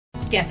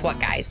Guess what,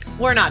 guys?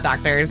 We're not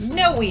doctors.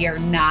 No, we are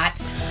not.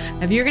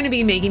 If you're going to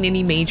be making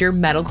any major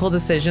medical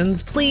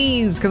decisions,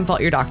 please consult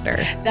your doctor.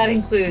 That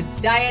includes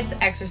diets,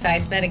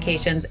 exercise,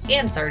 medications,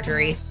 and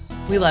surgery.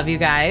 We love you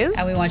guys.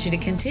 And we want you to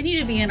continue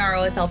to be in our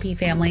OSLP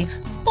family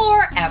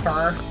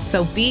forever.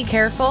 So be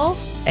careful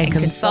and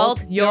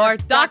consult your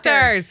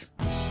doctors.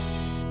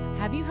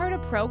 Have you heard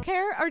of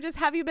ProCare, or just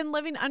have you been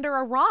living under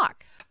a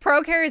rock?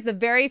 ProCare is the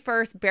very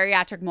first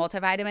bariatric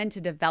multivitamin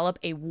to develop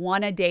a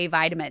one-a-day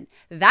vitamin.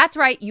 That's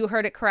right, you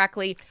heard it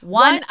correctly.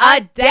 One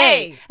a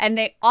day. And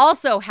they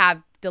also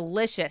have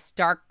delicious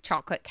dark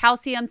chocolate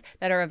calciums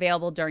that are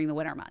available during the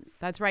winter months.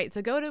 That's right.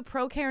 So go to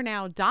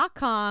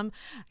procarenow.com,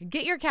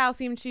 get your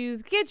calcium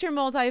chews, get your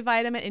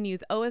multivitamin, and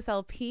use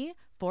OSLP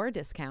for a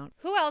discount.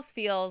 Who else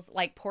feels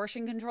like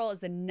portion control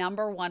is the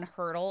number one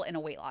hurdle in a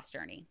weight loss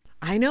journey?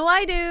 I know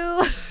I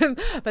do.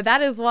 But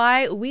that is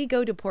why we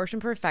go to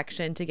Portion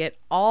Perfection to get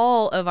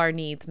all of our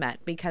needs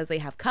met, because they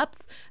have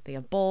cups, they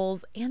have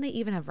bowls, and they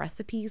even have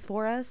recipes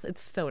for us.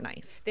 It's so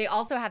nice. They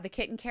also have the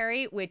Kit and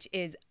Carry, which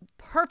is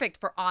perfect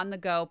for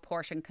on-the-go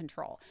portion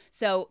control.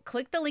 So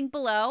click the link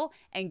below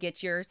and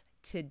get yours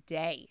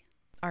today.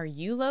 Are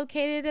you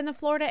located in the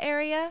Florida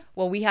area?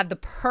 Well, we have the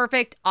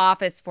perfect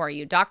office for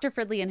you. Dr.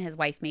 Fridley and his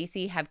wife,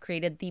 Macy, have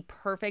created the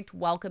perfect,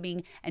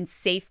 welcoming, and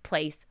safe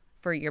place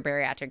for your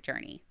bariatric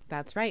journey.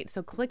 That's right.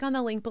 So click on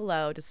the link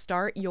below to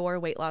start your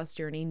weight loss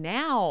journey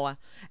now.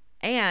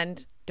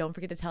 And don't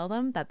forget to tell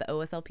them that the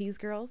OSLP's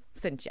girls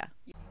sent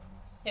you.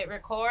 Hit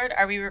record.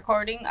 Are we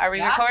recording? Are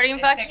we recording?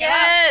 Fuck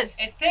yes.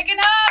 It's picking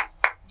up.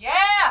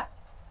 Yeah.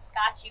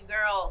 Got you,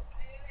 girls.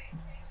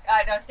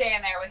 No, stay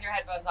in there with your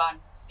headphones on.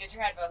 Get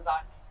your headphones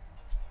on.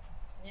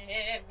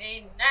 Hit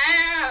me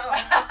now.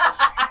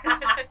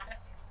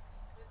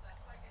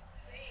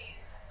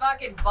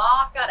 Fucking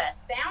boss. Got a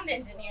sound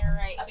engineer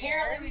right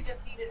Apparently here. we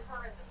just needed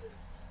her in the booth.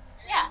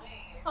 Yeah,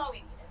 that's all we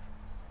needed.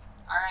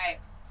 All right.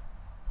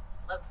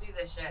 Let's do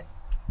this shit.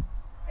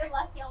 Good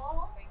luck,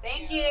 y'all.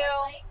 Thank you.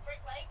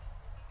 Break legs.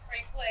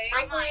 Break legs.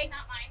 Break Not mine, legs.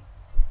 not mine.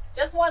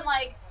 Just one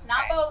leg,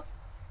 not Okay. both.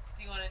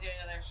 Do you want to do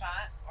another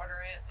shot?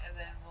 Order it, and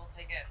then we'll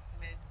take it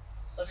mid.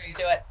 Let's just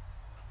do it.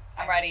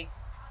 I'm ready.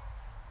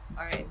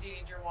 All right. Do you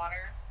need your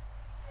water?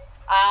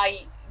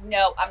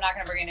 No, I'm not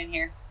gonna bring it in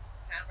here.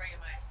 Can't bring it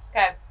mine.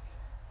 Okay.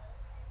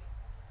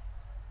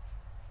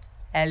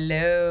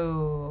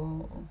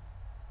 Hello.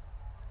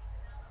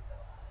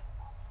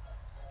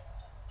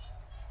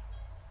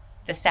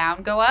 The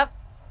sound go up?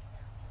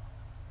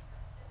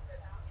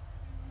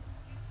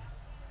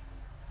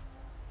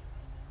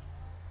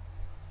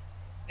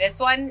 This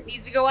one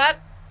needs to go up?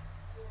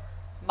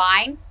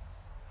 Mine?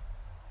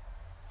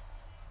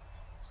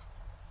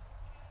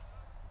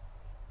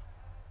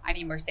 I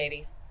need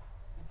Mercedes.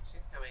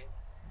 She's coming.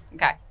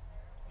 Okay.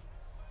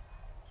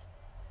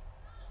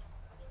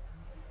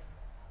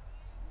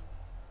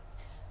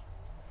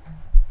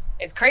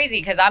 It's crazy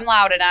because I'm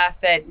loud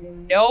enough that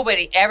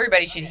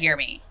everybody should hear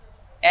me.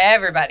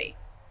 Everybody.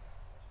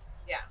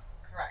 Yeah,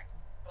 correct.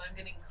 But I'm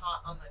getting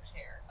caught on the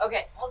chair.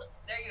 Okay, hold it.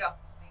 There you go.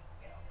 Thank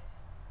you.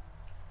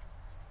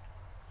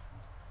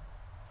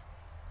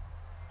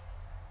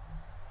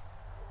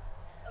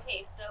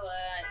 Okay, so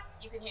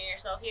you can hear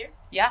yourself here?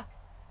 Yeah.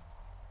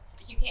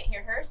 You can't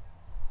hear hers?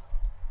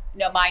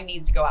 No, mine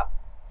needs to go up.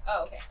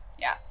 Oh, okay.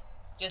 Yeah.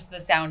 Just the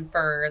sound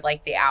for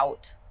like the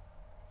out.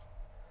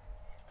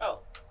 Oh.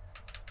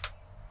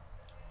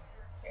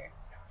 Here.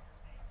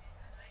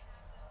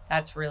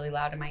 That's really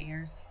loud in my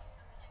ears.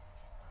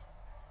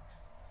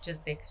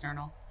 Just the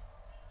external.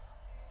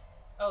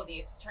 Oh, the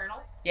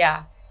external?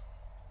 Yeah.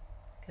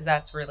 Because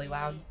that's really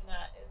loud.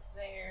 That is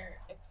their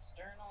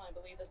external, I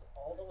believe, is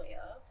all the way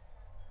up.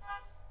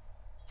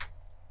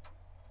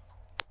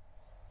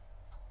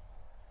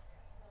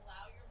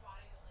 Allow your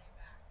body to lay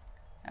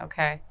back.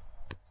 Okay.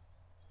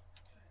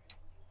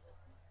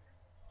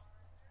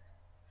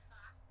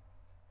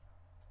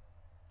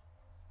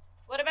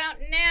 What about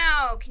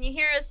now? Can you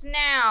hear us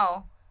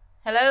now?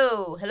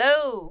 Hello?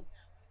 Hello?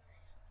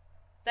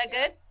 Is that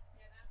good?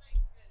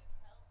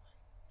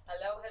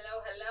 Hello,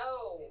 hello,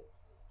 hello.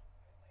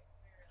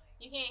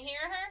 You can't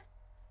hear her?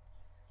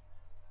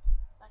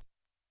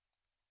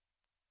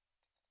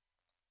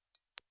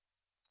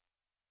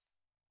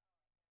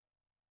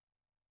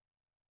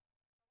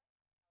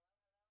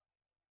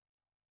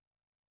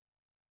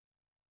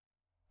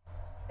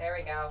 There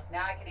we go.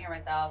 Now I can hear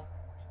myself.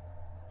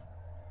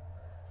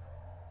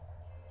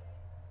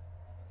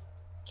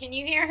 Can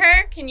you hear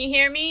her? Can you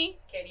hear me?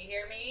 Can you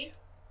hear me?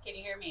 Can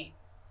you hear me?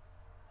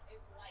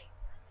 It's light.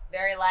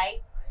 Very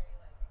light.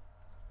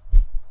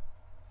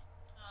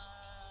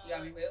 You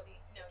want me to let's move? see.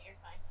 No, you're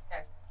fine.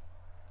 Okay.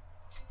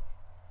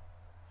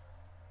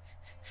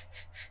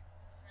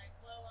 Right,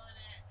 blow on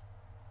it.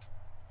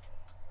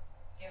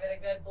 Give it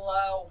a good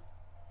blow.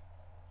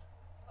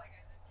 Like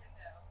I said,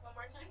 kiddo. One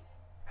more time.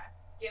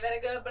 Give it a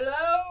good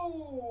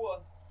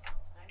blow.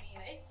 I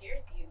mean, it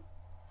hears you.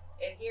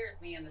 It hears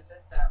me in the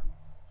system.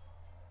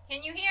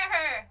 Can you hear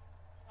her?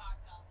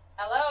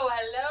 Hello,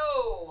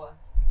 hello.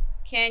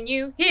 Can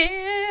you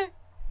hear?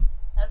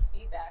 That's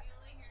feedback. I can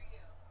only hear you.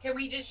 Can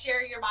we just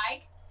share your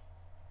mic?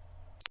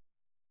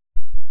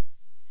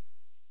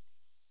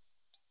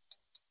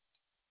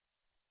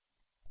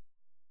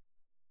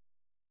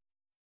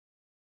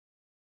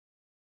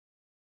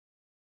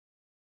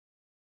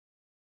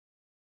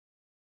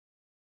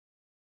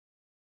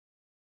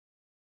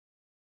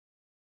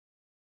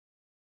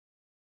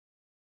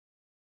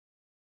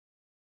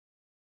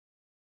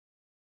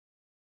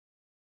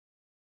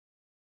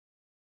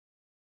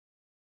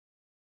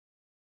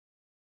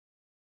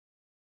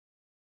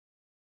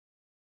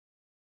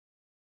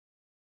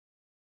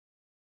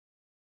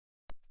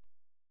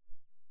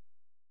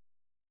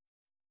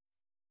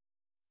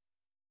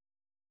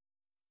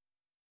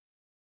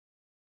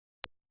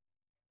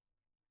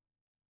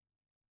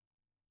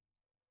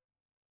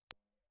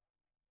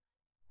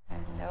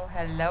 Hello,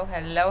 hello,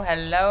 hello,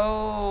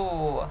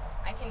 hello.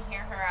 I can hear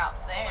her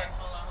out there.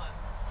 Hold on.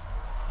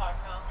 Talk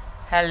now.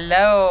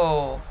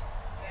 Hello.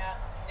 Yeah,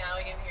 now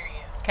we can hear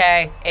you.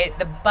 Okay,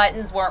 the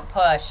buttons weren't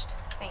pushed.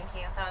 Thank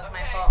you. That was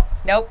my Okay. fault.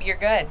 Nope, you're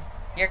good.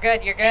 You're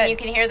good. You're good. And you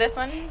can hear this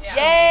one? Yeah.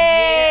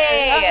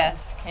 Yay!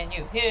 Yes. Can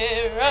you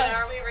hear And are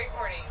us? we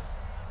recording?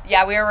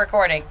 Yeah, we are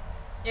recording.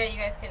 Yeah, you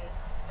guys can.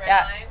 Red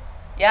Yeah. line?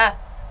 Yeah,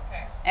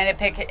 Okay. and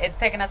it's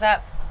picking us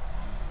up.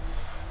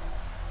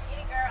 Eat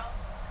it, girl.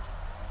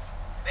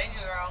 Thank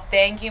you, girl.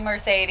 Thank you,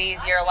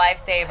 Mercedes. You're a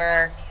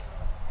lifesaver.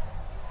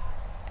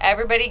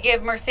 Everybody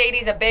give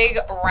Mercedes a big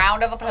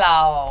round of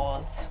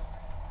applause.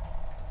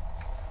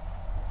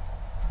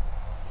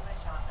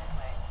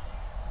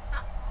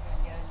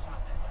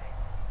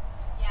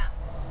 Yeah.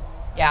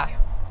 Yeah,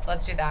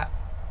 let's do that.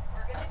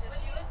 We're gonna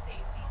just do a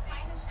safety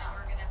thing, and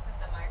we're gonna put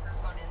the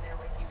microphone in there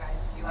with you guys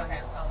too on Okay.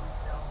 your phone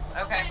still.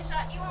 Okay. What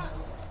shot you want?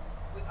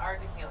 With our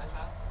tequila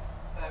shots.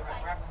 The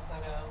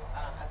Rapasoto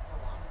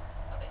Escalon.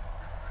 Okay.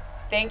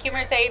 Thank you,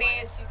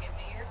 Mercedes. You give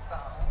me your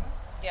phone.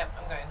 Yep,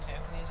 I'm going to.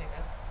 Can you take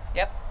this?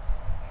 Yep,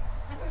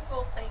 This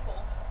little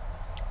tangle.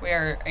 we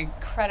are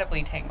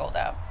incredibly tangled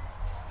up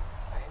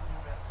Sorry,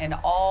 in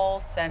all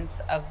sense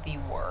of the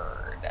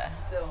word.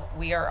 So,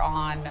 We are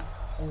on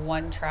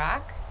one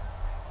track.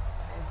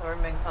 so we're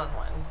mixed on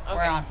one. Okay.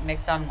 We're on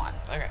mixed on one,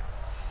 Okay.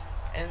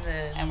 And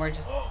then. and we're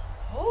just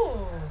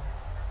Oh,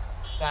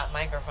 that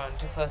microphone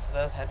too close to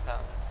those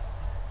headphones.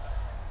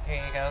 Here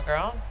you go,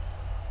 girl. Can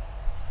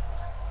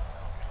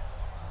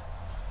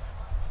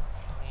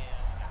you?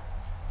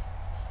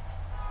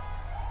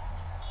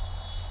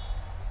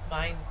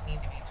 Mine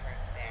need to be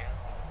turned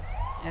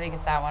down. I think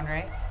it's that one,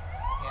 right?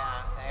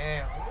 Yeah,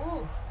 there.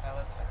 Ooh, that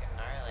was fucking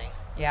gnarly.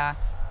 Yeah.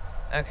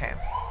 Okay.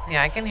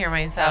 Yeah, I can hear So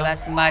myself.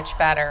 that's much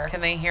better.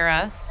 Can they hear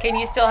us? Can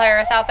you still hear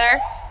us out there?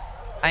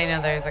 I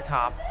know there's a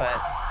cop,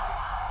 but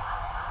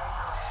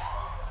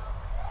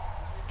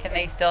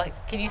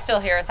Can you still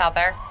hear us out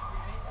there?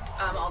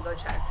 I'll go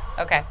check.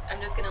 Okay. I'm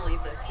just gonna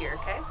leave this here,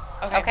 okay?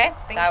 Okay.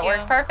 Thank That you.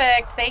 works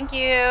perfect. Thank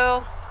you.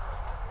 Go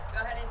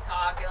ahead and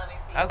talk and let me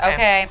see. Okay.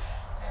 Okay.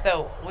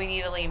 So we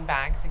need to lean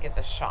back to get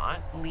the shot,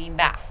 Lean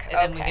back. and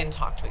then we Okay. can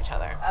talk to each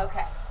other.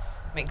 Okay.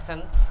 Makes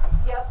sense?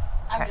 Yep.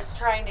 I'm Okay. just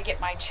trying to get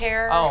my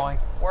chair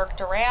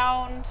worked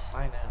around.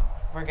 I know.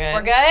 We're good?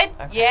 We're good?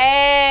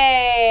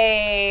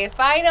 Okay. Yay!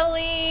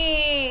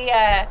 Finally!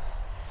 Oh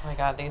my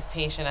god, these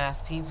patient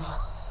ass people.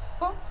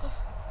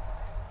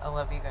 I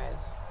love you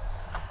guys.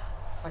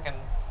 It's fucking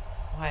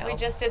wild. We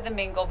just did the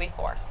mingle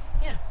before.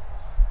 Yeah.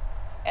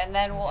 And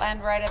then we'll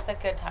end right at the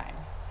good time.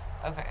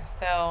 Okay,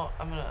 so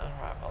I'm gonna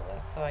unravel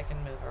this so I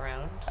can move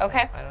around. so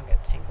Okay. I don't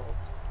get tangled.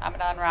 I'm going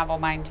to unravel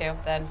mine too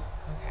then.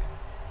 Okay.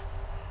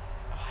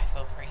 Oh, I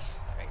feel free.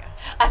 There we go.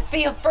 I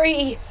feel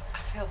free. I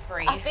feel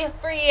free. I feel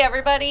free,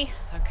 everybody.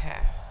 Okay.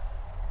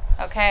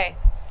 Okay.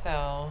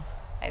 So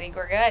I think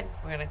we're good.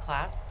 we're gonna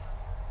clap.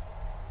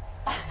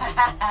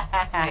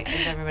 Wait,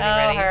 is everybody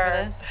ready for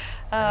Herb. this?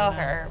 Oh, I don't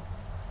know. Herb.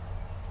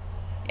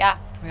 Yeah.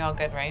 We all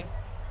good, right?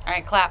 All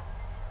right, clap.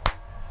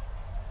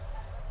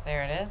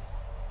 There it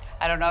is.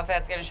 I don't know if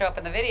that's going to show up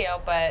in the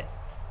video, but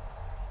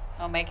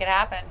we'll make it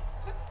happen.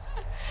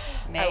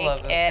 Make love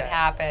it this guy.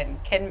 happen.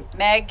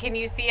 Can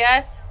you see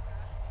us?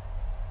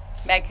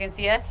 Meg can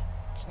see us?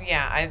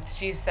 Yeah,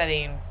 she's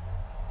setting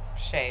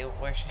Shay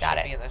where she Got should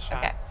it. be in the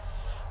shot. Okay.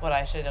 What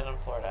I should have done in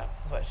Florida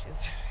is what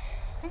she's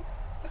doing.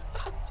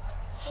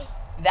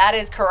 That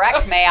is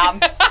correct, ma'am.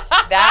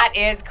 That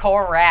is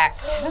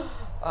correct.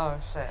 Oh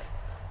shit.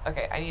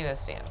 Okay, I need to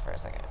stand for a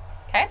second.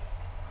 Okay.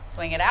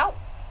 Swing it out.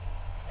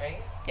 Ready?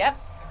 Yep.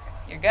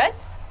 You're good?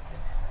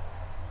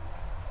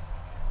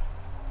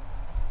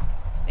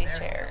 These There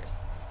we go.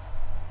 chairs.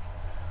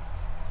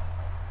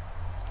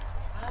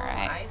 Oh, All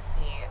right. I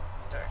see.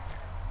 Sorry.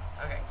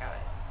 Okay, got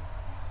it.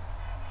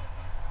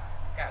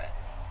 Got it.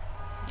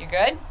 You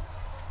good?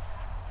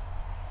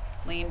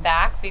 Lean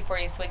back before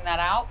you swing that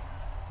out.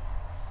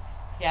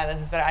 Yeah,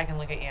 this is better. I can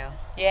look at you.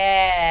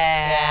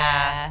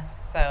 Yeah.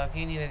 So if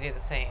you need to do the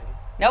same.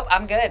 Nope,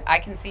 I'm good. I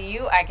can see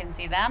you. I can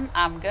see them.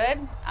 I'm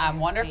good. I'm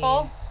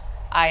wonderful.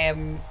 I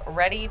am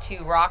ready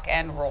to rock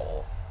and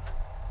roll.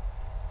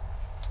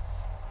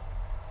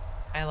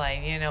 I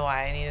lied. You know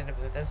why I needed to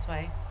move this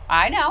way?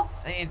 I know.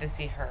 I needed to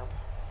see Herb.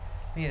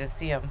 need to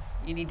see him.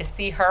 You need to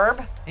see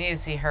Herb. I need to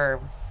see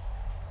Herb.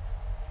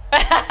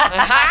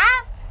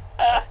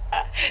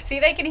 See,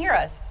 they can hear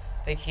us.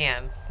 They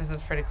can. This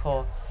is pretty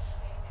cool.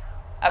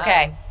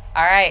 Okay.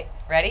 All right.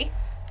 Ready?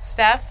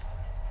 Steph,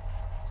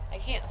 I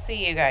can't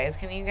see you guys.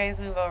 Can you guys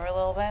move over a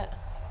little bit?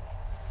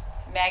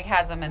 Meg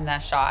has them in the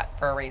shot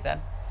for a reason.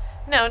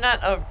 No,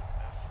 not over.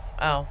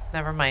 Oh,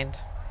 never mind.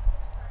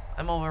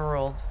 I'm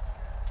overruled.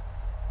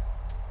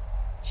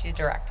 She's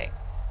directing.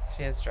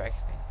 She is directing.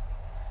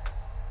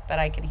 But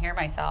I can hear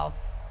myself.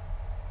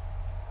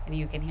 And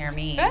you can hear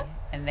me.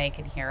 And they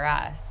can hear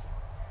us.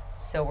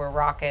 So we're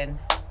rocking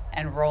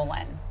and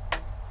rolling.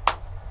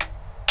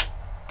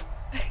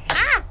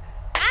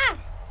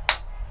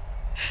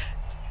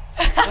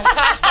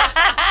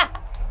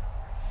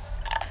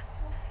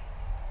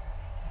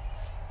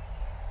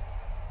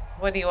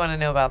 What do you want to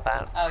know about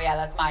that? Oh, yeah,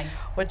 that's mine.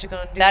 What you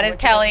gonna do? That is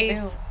What you gonna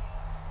Kelly's. do?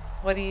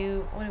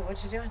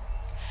 What you doing?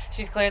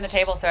 She's clearing the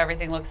table so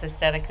everything looks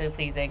aesthetically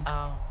pleasing.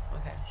 Oh,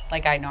 okay.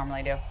 Like I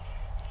normally do.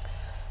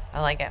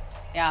 I like it.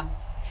 Yeah.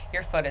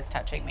 Your foot is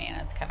touching me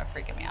and it's kind of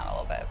freaking me out a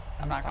little bit.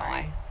 I'm not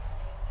sorry.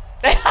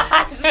 going to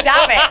lie.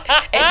 Stop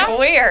it. It's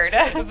weird.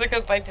 Is it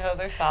because my toes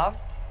are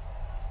soft?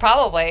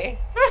 Probably.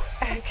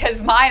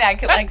 Because mine, I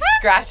could like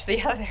scratch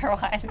the other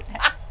one.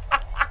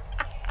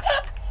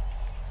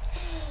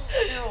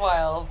 You're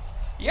wild.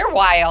 You're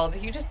wild.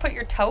 You just put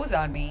your toes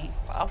on me.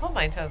 I'll put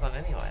my toes on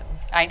anyone.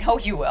 I know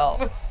you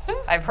will.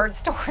 I've heard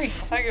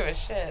stories. I don't give a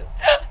shit.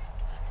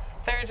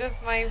 They're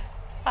just my.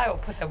 I will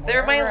put them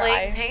They're my wherever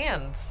legs' I-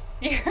 hands.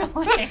 Your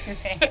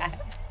legs hand.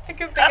 I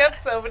can pick up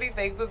so many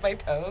things with my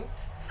toes.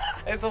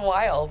 It's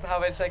wild how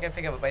much I can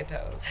pick up with my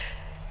toes.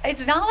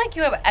 It's not like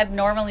you have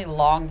abnormally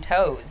long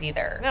toes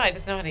either. No, I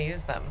just know how to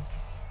use them.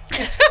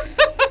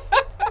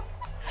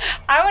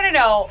 I want to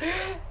know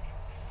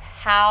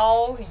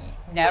how.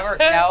 Never.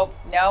 Nope.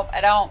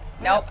 I don't.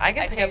 Nope. I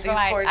can pick changed up these my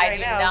mind. cords I right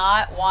do now.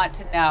 not want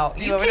to know.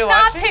 Do you You want me to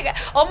cannot watch it? pick.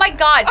 Oh my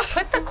God!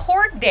 Put the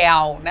cord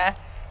down.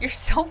 You're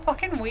so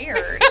fucking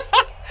weird.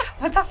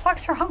 What the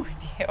fuck's wrong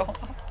with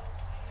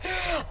you?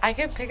 I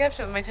can pick up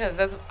shit with my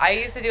toes. I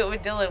used to do it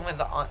with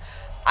Dylan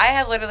I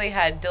have literally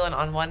had Dylan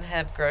on one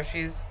hip,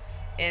 groceries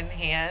in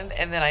hand,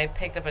 and then I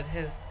picked up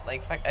his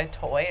a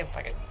toy and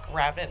fucking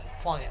grabbed it and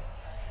flung it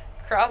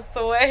across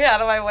the way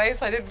out of my way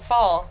so I didn't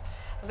fall.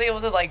 I was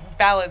able to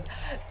balance.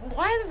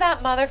 Why did that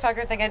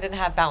motherfucker think I didn't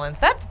have balance?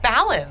 That's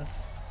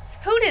balance.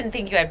 Who didn't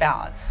think you had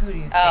balance? Who do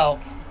you think? Oh,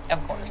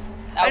 of course.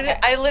 Okay.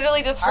 I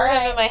literally just heard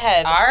him in my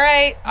head. All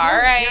right.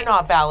 You're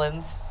not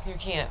balanced. You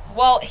can't.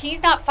 Well,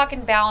 he's not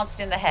fucking balanced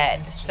in the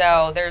head,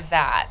 so there's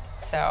that.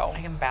 So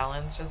I can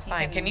balance just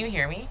fine. Can you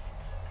hear me?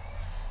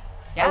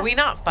 Yeah. Are we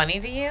not funny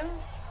to you?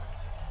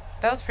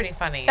 That was pretty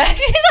funny.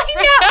 She's like,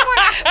 no,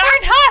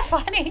 we're not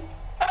funny.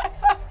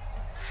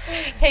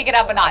 Take it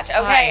up a notch.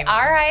 Okay. Fine.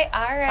 All right.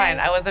 Fine.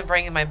 I wasn't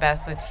bringing my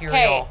best material.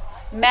 Okay,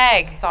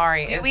 Meg.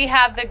 Sorry. Do we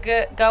have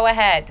the go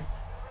ahead?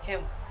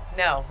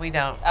 No, we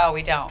don't. Oh,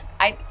 we don't.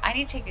 I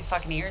need to take these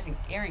fucking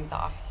earrings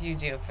off You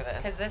do for this.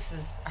 because this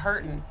is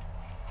hurting,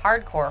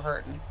 hardcore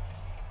hurting.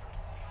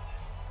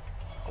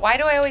 Why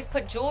do I always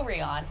put jewelry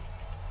on?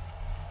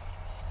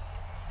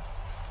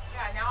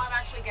 Yeah, now I'm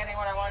actually getting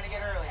what I wanted to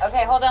get earlier.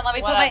 Okay, hold on. Let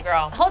me What put up, my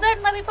girl? Hold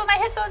on. Let me put my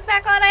headphones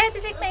back on. I had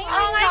to take my earrings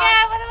Oh my off.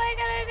 god, what am I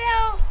gonna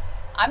do?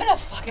 I'm gonna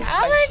fucking. Oh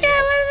my punch you.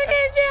 god, what am I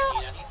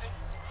gonna do?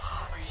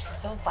 She's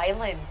so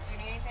violent. Do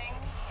you need anything?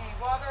 You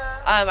need water?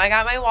 I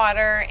got my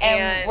water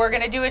And we're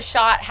gonna do a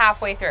shot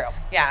halfway through.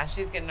 Yeah,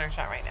 she's getting her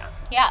shot right now.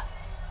 Yeah.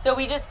 So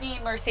we just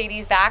need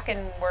Mercedes back,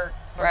 and we're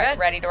good.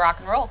 ready to rock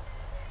and roll.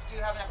 Do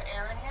you have enough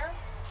air in here?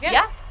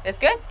 Yeah, it's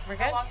good. We're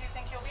How good. long do you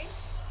think you'll be?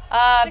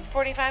 Like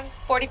 45.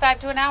 45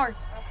 to an hour.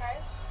 Okay.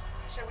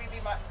 Should we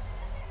be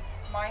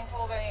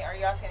mindful of any? Are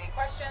you asking any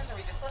questions? Are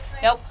we just listening?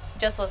 Nope,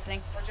 just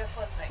listening. We're just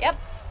listening. Yep.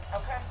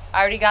 Okay.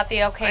 I already got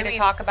the okay I to mean-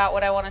 talk about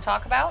what I want to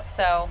talk about.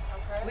 So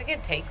Okay. We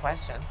could take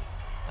questions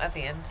at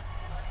the end.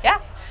 yeah,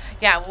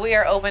 Yeah, we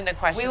are open to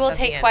questions. we will at the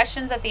take end.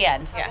 questions at the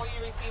end. How Yes. will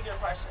you receive your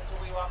questions?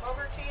 Will we walk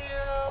over to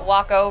you?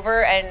 Walk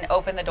over and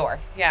open the door.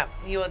 Yeah,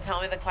 you will tell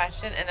me the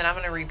question, and then I'm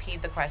going to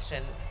repeat the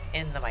question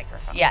in the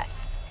microphone.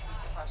 Yes.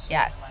 The questions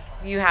Yes.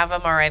 You have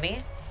them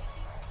already?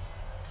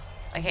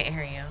 I can't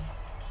hear you.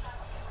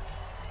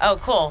 Oh,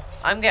 cool.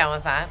 I'm down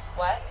with that.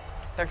 What?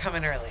 They're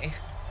coming early.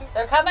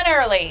 They're coming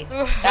early.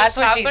 That's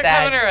what she Shots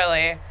are coming said.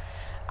 early.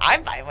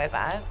 I'm fine with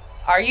that.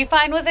 Are you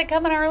fine with it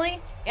coming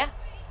early? Yeah.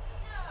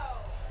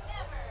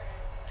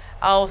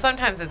 Oh,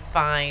 sometimes it's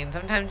fine.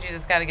 Sometimes you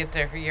just got to get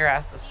your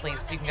ass to sleep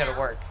so you can go to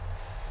work.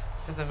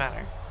 Doesn't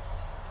matter.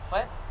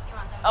 What?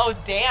 Oh,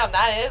 damn.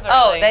 That is early.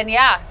 Oh, then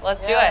yeah,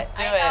 let's do it. Let's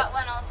do I got it.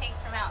 one I'll take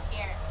from out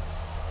here.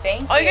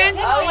 Thank you. Oh, you're going to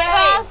take it with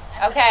yay. us?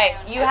 Okay,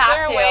 you Is have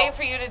there to. a way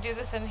for you to do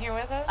this in here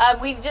with us?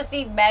 We just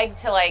need Meg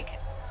to Yep,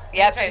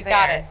 Yes, right she's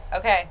got there. it.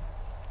 Okay.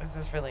 Is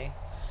this really?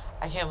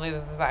 I can't believe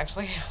this is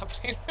actually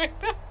happening right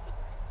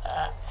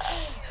now.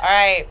 All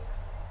right.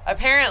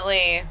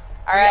 Apparently,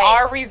 All we right.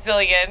 are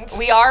resilient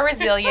We are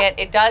resilient.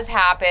 It does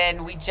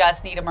happen. We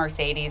just need a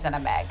Mercedes and a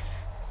Meg,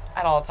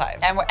 at all times.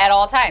 and we're, at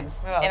all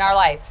times At all in our times.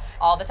 life.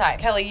 all the time.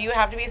 Kelly, you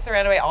have to be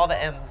surrounded by all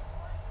the M's.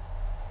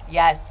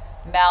 Yes.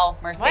 Mel,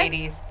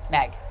 Mercedes,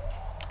 Meg.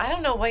 I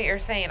don't know what you're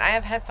saying. I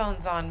have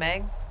headphones on,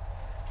 Meg.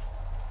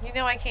 You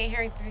know I can't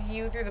hear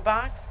you through the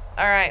box?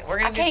 All right, we're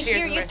going to do cheers I can't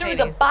hear with you Mercedes.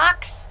 through the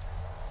box.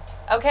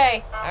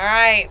 Okay. All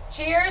right.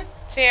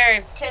 Cheers.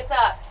 Cheers. Tits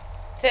up.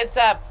 Tits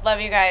up.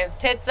 Love you guys.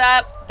 Tits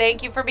up.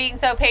 Thank you for being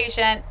so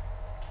patient.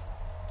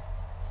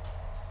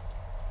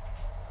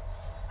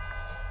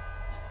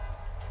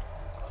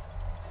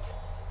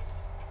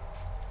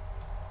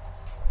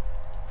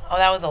 Oh,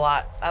 that was a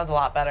lot. That was a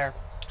lot better.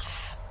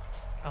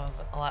 That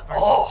was a lot more.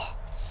 Oh.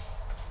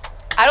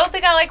 I don't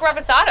think I like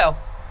Reposado.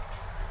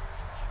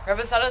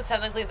 Reposado is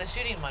technically the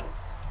shooting one.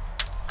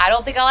 I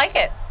don't think I like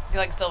it. You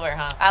like silver,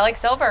 huh? I like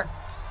silver.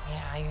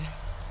 Yeah, you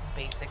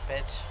basic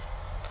bitch.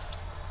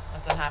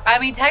 That's what happened. I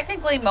mean,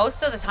 technically,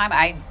 most of the time,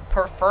 I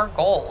prefer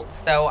gold,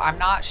 so I'm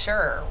not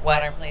sure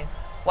Water, please.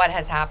 what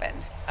has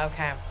happened.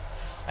 Okay.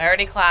 I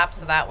already clapped,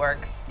 so that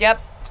works.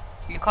 Yep.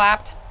 You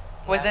clapped?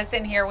 Was Yeah. this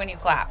in here when you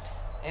clapped?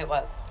 It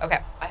was. Okay.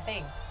 I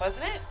think.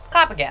 Wasn't it?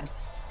 Clap again.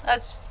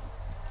 Let's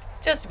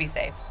just to be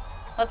safe.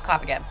 Let's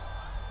clap again.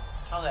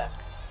 Hold it.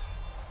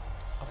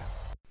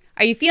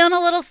 Are you feeling a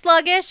little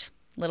sluggish?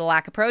 Little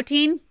lack of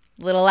protein?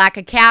 Little lack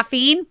of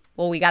caffeine?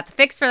 Well, we got the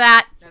fix for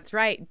that. That's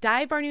right.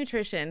 Dive Bar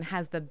Nutrition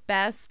has the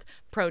best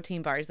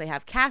protein bars. They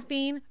have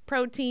caffeine,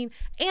 protein,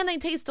 and they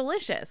taste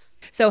delicious.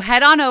 So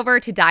head on over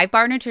to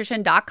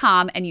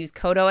divebarnutrition.com and use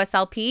code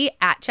OSLP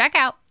at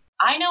checkout.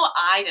 I know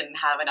I didn't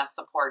have enough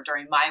support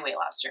during my weight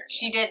loss journey.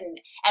 She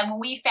didn't. And when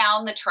we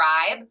found the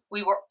tribe,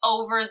 we were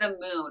over the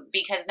moon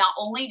because not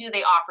only do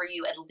they offer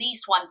you at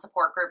least one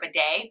support group a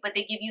day, but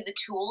they give you the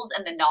tools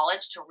and the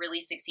knowledge to really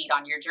succeed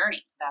on your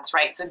journey. That's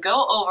right. So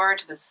go over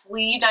to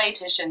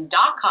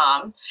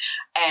thesleevedietitian.com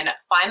and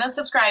find the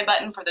subscribe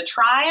button for the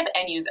tribe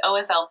and use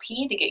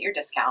OSLP to get your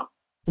discount.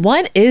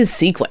 What is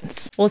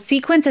Sequence? Well,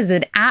 Sequence is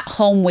an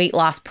at-home weight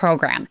loss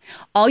program.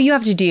 All you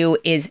have to do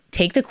is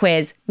take the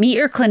quiz, meet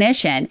your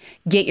clinician,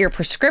 get your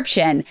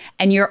prescription,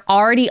 and you're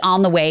already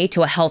on the way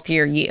to a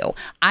healthier you.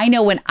 I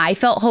know when I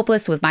felt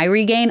hopeless with my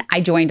regain,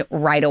 I joined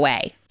right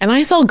away. And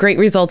I saw great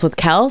results with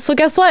Kel, so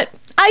guess what?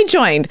 I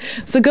joined.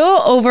 So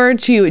go over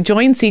to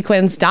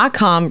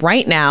joinsequence.com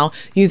right now,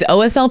 use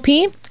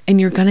OSLP, and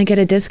you're going to get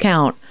a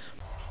discount.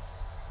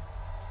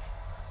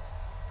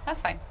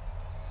 That's fine.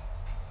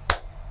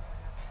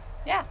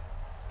 Yeah.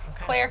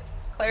 Okay. Clear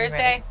as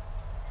ready? day.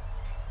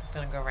 It's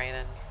gonna go right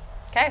in.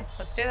 Okay,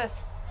 let's do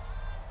this.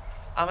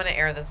 I'm gonna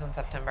air this in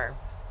September.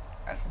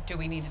 Do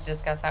we need to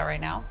discuss that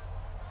right now?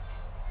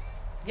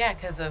 Yeah,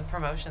 because of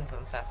promotions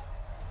and stuff.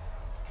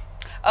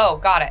 Oh,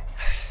 got it.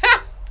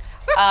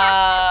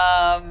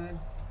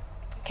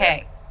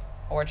 Okay.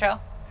 Award show?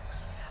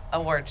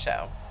 Award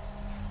show.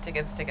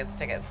 Tickets.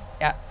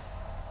 Yeah.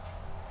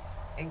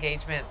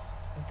 Engagement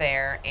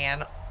there,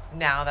 and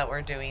now that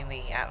we're doing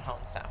the at-home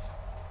stuff.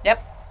 Yep.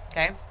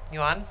 Okay,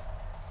 you on?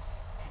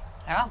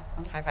 Yeah.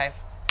 High five.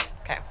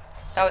 Okay.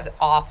 That was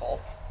awful.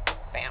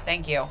 Bam.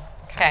 Thank you.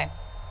 Okay.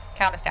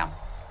 Count us down.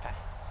 Okay.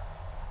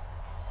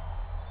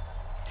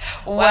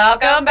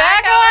 Welcome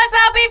back,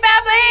 OSLP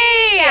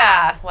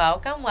family!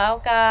 Welcome.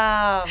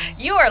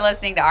 You are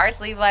listening to our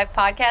Sleeve Life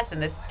podcast,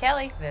 and this is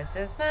Kelly. This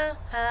is Mel.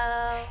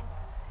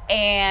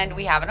 And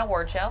we have an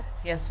award show.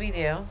 Yes, we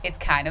do. It's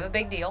kind of a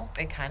big deal.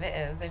 It kind of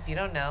is. If you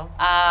don't know,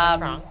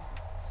 what's wrong?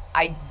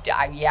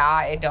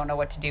 I don't know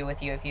what to do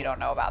with you if you don't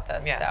know about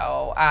this. Yes.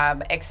 So,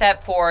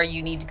 except for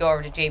you need to go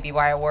over to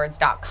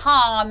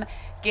jbyawards.com,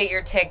 get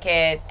your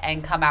ticket,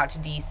 and come out to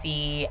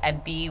DC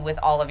and be with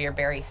all of your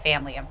Barry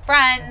family and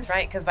friends. That's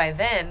right, because by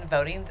then,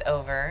 voting's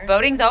over.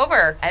 Voting's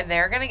over. And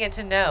they're going to get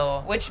to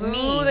know Which who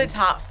means- the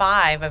top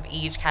 5 of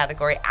each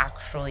category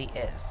actually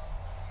is.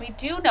 We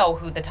do know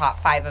who the top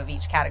 5 of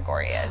each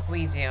category is.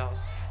 We do.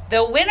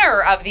 The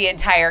winner of the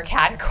entire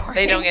category.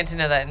 They don't get to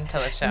know that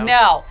until the show.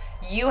 No.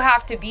 You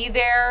have to be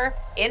there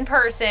in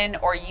person,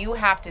 or you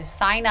have to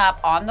sign up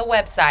on the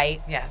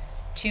website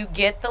Yes. to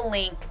get the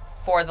link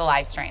for the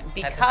live stream. That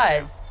is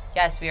Because,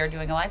 yes, we are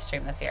doing a live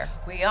stream this year.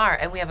 We are.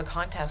 And we have a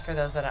contest for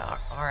those that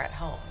are at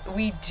home.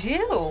 We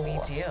do. We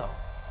do.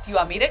 Do you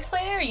want me to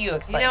explain it or you You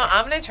explain know, it?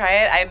 I'm going to try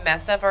it. I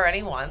messed up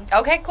already once.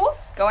 Okay, cool.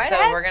 Go ahead.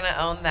 So we're going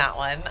to own that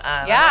one.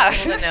 yeah. I want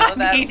people to know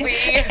that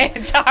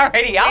it's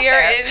already out we are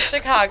there. in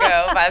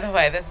Chicago. By the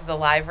way, this is a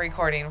live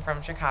recording from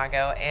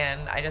Chicago,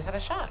 and I just had a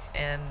shot.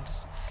 And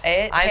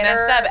I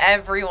messed up.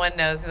 Everyone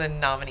knows who the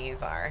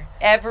nominees are.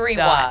 Everyone.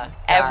 Duh.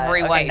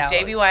 Everyone knows.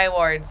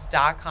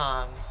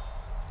 jbyawards.com.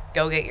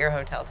 Go get your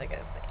hotel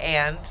tickets.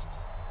 And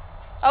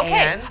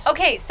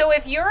Okay, so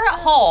if you're at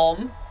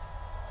home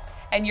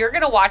and you're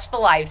going to watch the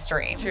live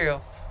stream. True.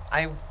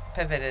 I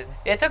pivoted.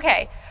 It's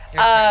okay.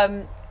 Your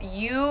turn.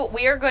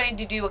 We are going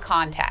to do a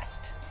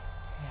contest.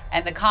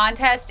 And the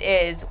contest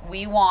is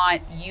we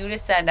want you to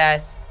send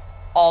us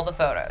all the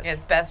photos.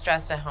 It's best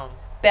dressed at home.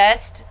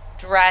 Best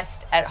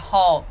dressed at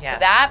home. Yes. So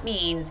that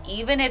means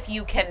even if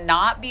you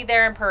cannot be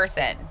there in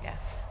person,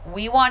 Yes.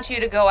 we want you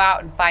to go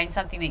out and find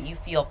something that you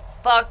feel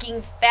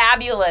fucking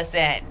fabulous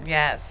in.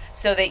 Yes.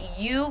 So that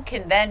you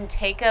can then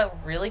take a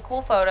really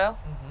cool photo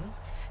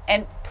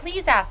And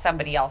please ask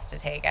somebody else to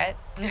take it.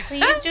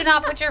 Please do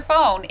not put your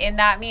phone in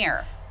that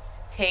mirror.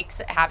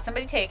 Have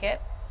somebody take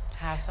it.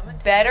 Have someone.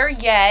 Better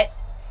yet,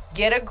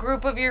 get a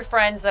group of your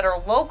friends that are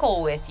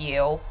local with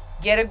you.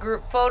 Get a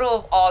group photo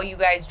of all you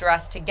guys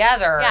dressed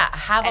together. Yeah,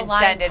 have a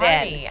live send it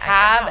party in. at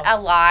Have your a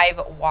house.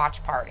 live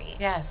watch party.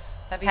 Yes,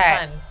 that'd be Okay.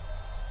 fun.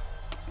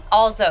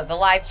 Also, the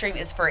live stream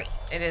is free.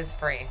 It is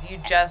free. You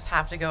just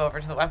have to go over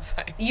to the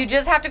website. You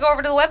just have to go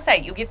over to the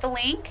website. You get the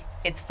link.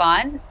 It's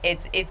fun.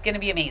 It's going to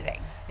be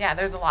amazing. Yeah,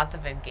 there's a lot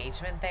of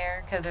engagement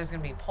there because there's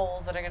going to be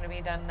polls that are going to be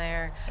done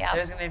there. Yeah.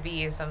 There's going to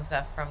be some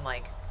stuff from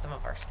like some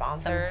of our Some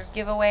sponsors.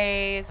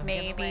 giveaways, Some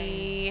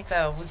maybe.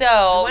 giveaways.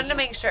 So we wanted to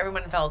make sure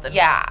everyone felt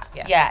involved.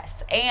 Yeah.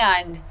 Yes.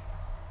 And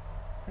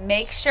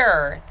make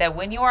sure that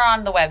when you are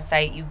on the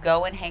website, you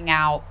go and hang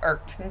out. Oh,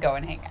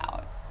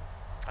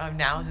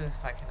 now who's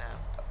fucking out?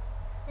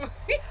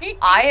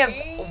 I have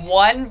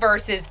 1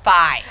 versus 5.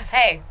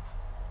 Hey,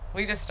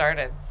 we just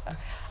started.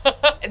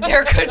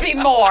 There could be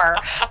more.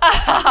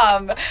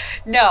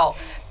 No,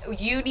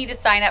 you need to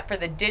sign up for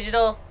the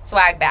digital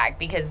swag bag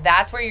because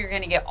that's where you're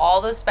going to get all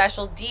those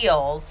special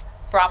deals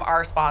from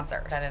our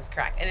sponsors. That is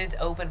correct. And it's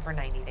open for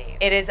 90 days.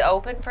 It is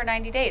open for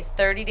 90 days,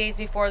 30 days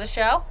before the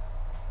show,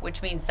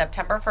 which means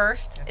September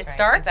 1st. That's it right.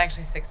 starts. It's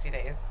actually 60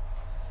 days.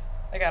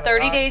 I got it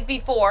 30 wrong. days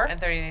before And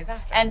 30 days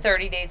after. and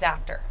 30 days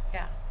after.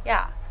 yeah.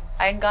 Yeah.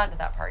 I hadn't gotten to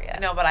that part yet.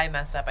 No, but I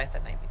messed up. I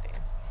said 90 days.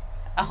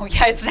 Oh,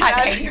 yeah, it's not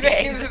 90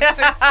 days. It's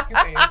 60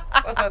 days.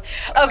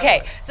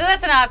 Okay, so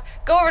that's enough.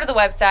 Go over to the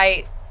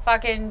website.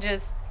 Fucking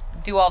just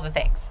do all the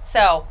things.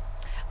 So,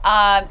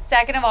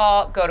 second of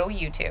all, go to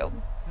YouTube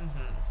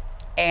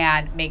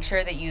and make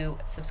sure that you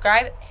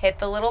subscribe, hit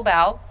the little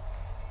bell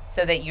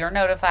so that you're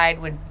notified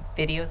when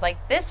videos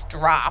like this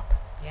drop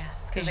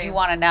Yes. because you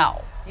want to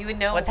know. You would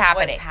know what's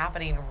happening. What's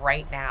happening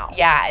right now.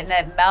 Yeah, and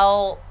that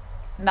Mel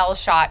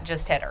shot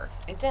just hit her.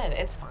 It did.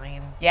 It's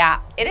fine. Yeah,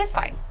 it is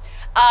fine.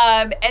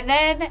 And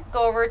then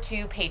go over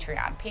to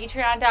Patreon.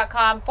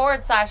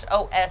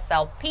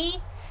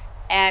 Patreon.com/OSLP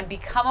and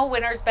become a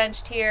Winner's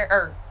Bench tier,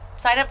 or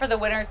sign up for the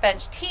Winner's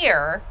Bench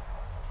tier.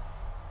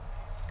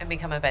 And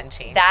become a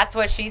benchy. That's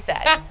what she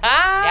said.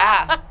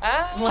 Yeah.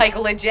 Like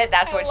legit,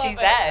 that's what she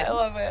said. I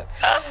love it.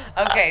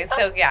 Okay,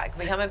 so yeah,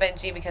 become a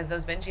benchy because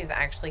those benchies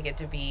actually get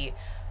to be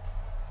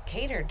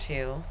catered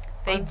to.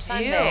 They on do.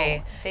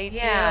 Sunday. They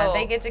Yeah, do.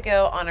 they get to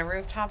go on a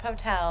rooftop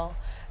hotel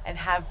and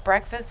have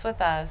breakfast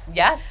with us.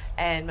 Yes.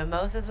 And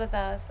mimosas with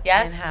us.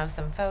 Yes. And have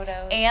some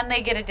photos. And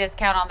they get a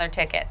discount on their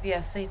tickets.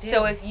 Yes, they do.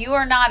 So if you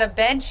are not a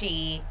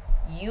benchy,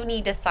 you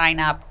need to sign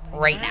up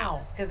right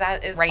now. Because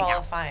that is Right now.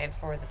 qualified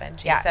for the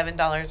benchy. Yes.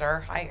 $7 or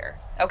higher.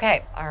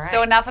 Okay. All right.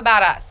 So enough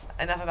about us.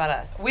 Enough about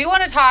us. We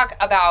want to talk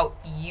about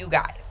you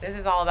guys. This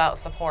is all about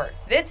support.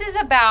 This is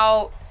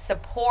about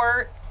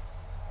support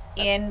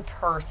in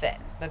person.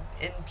 The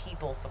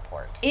in-people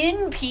support.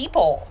 In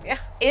people. Yeah.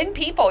 In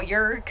people.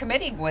 You're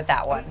committing with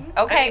that one.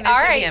 Mhm. Okay. I mean, there all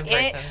should be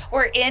right. in person.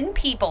 We're in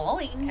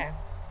peopling. Okay.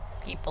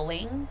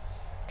 Peopling.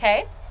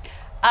 Okay.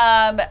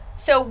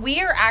 So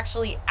we are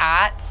actually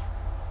at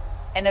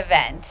an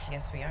event.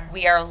 Yes, we are.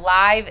 We are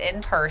live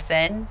in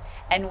person,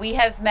 and we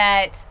have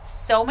met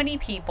so many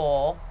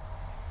people,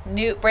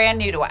 brand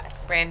new to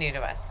us. Brand new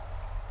to us.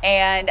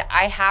 And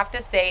I have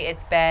to say,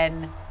 it's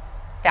been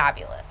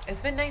fabulous.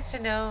 It's been nice to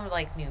know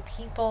like new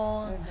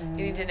people,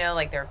 getting to know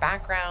like their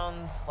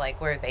backgrounds, like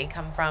where they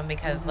come from,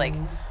 because like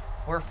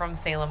we're from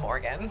Salem,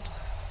 Oregon.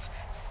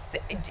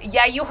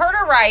 Yeah, you heard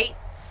her right.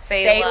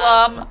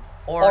 Salem,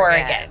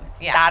 Oregon.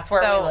 Yeah, That's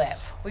where so we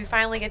live. We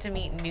finally get to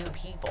meet new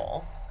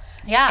people.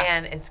 Yeah.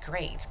 And it's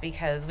great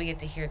because we get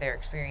to hear their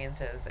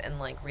experiences and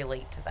like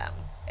relate to them.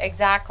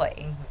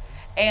 Exactly.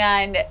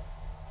 And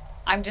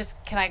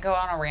can I go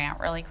on a rant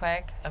really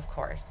quick? Of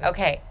course.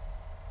 Okay.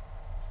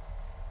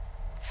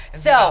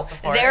 It's So about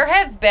support. there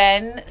have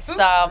been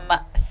some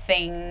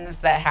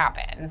things that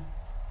happen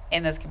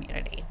in this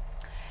community,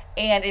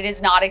 and it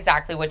is not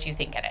exactly what you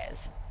think it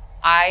is.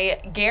 I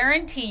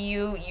guarantee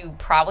you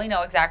probably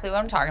know exactly what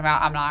I'm talking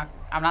about.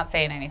 I'm not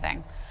saying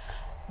anything.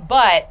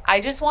 But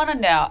I just want to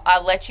know,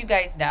 I'll let you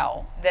guys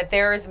know that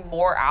there is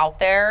more out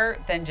there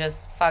than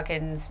just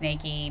fucking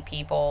snaky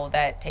people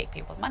that take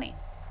people's money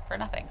for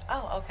nothing.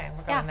 Oh, okay.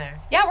 We're going there.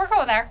 Yeah, we're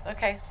going there.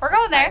 Okay. We're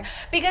going that's there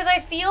fine. because I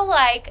feel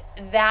like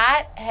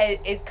that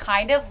is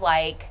kind of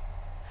like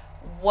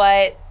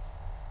what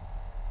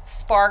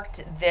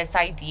sparked this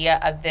idea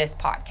of this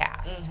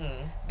podcast.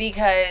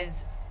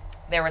 Because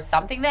there was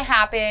something that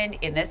happened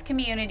in this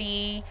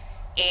community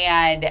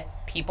and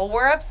people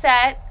were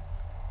upset.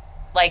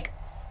 Like,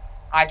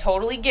 I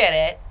totally get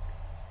it,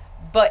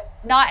 but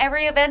not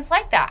every event's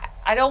like that.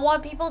 I don't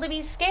want people to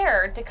be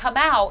scared to come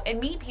out and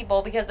meet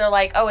people because they're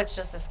like, oh, it's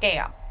just a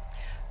scam.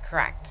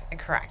 Correct.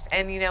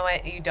 And you know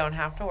what? You don't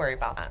have to worry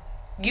about that.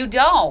 You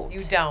don't.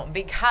 You don't,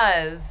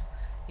 because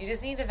you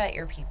just need to vet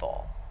your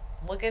people.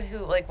 Look at who,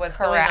 like, what's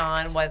Correct.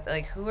 going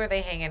on, who are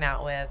they hanging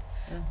out with,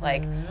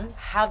 Like,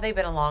 have they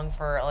been along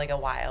for like a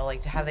while?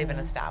 Like, have they been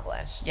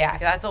established? Yes.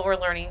 That's what we're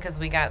learning because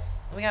we got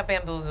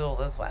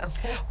bamboozled as well.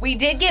 We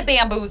did get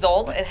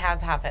bamboozled. It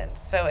has happened,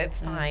 so it's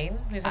fine.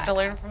 We just have to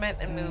learn from it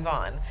and move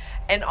on.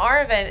 And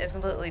our event is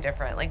completely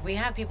different. Like, we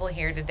have people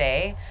here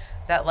today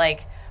that,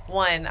 like,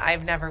 one,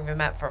 I've never even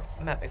met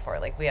before.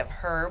 Like, we have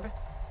Herb.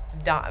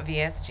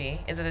 .vsg.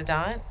 Is it a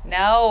dot?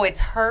 No, it's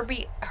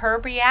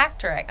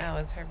Bariatric. Oh,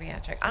 it's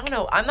Bariatric. I don't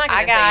know. I'm not going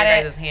I to say got your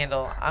it. guys'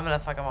 handle. I'm going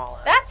to fuck them all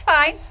up. That's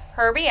fine.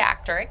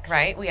 Bariatric.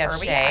 Right? We have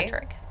Shay.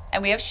 Bariatric.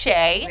 And we have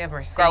Shay. We have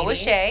Mercedes. Grow with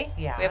Shay.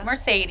 Yeah. We have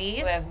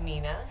Mercedes. We have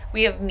Mina.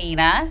 We have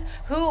Mina.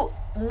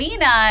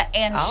 Mina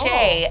and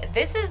Shay,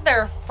 this is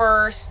their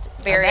first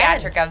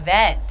bariatric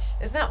event.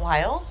 Isn't that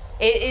wild?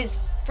 It is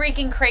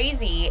freaking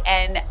crazy.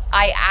 And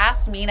I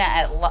asked Mina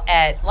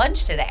at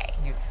lunch today.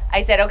 I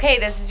said, okay,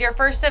 this is your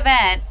first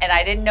event, and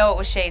I didn't know it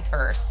was Shay's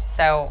first,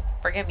 so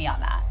forgive me on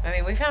that. I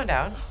mean, we found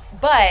out.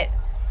 But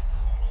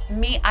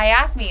I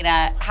asked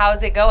Mina,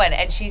 how's it going?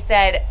 And she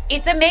said,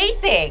 it's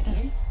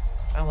amazing.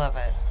 I love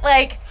it.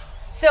 Like,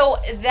 so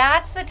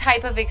that's the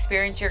type of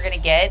experience you're going to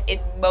get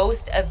in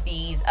most of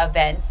these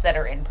events that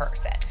are in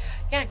person.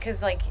 Yeah,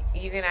 because, like,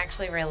 you can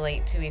actually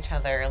relate to each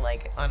other,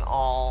 like, on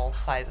all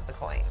sides of the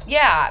coin.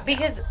 Yeah,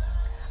 because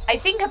I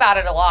think about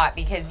it a lot,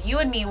 because you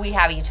and me, we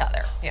have each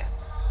other. Yes.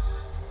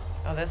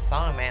 Oh, this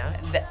song, man.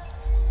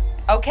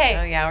 Okay.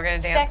 Oh, yeah, we're going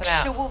to dance it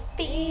out. Sexual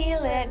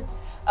feeling.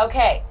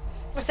 Okay.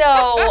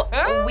 So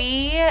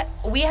we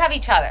have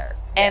each other.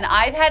 And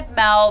I've had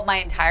Mel my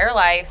entire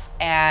life.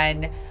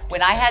 And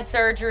when I had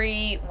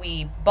surgery,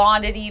 we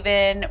bonded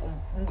even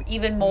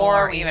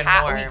more. We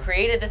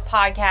created this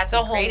podcast. It's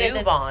a whole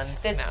new bond.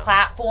 This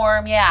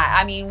platform. Yeah.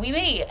 I mean, we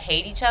may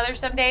hate each other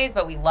some days,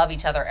 but we love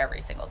each other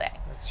every single day.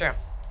 That's true.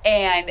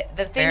 And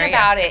the thing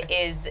about it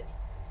is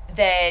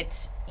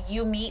that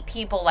you meet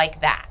people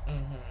like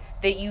that,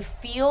 that you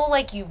feel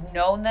like you've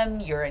known them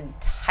your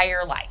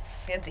entire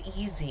life. It's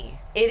easy.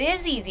 It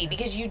is easy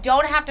because you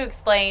don't have to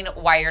explain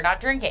why you're not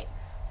drinking,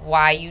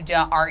 why you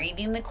aren't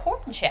eating the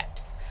corn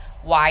chips,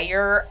 why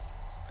you're,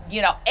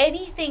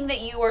 anything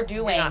that you are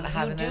doing,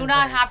 you do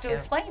not have to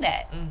explain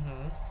it.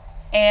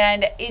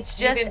 And it's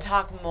just... You can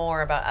talk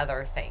more about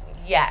other things.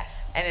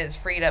 Yes. And it's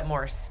freed up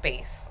more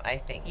space, I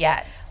think.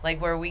 Yes.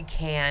 Like, where we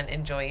can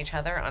enjoy each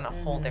other on a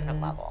whole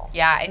different level.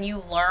 Yeah, and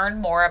you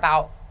learn more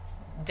about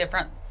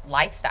different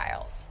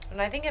lifestyles.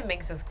 And I think it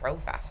makes us grow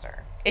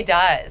faster. It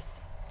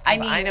does. I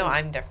mean... I know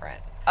I'm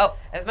different. Oh.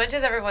 As much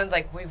as everyone's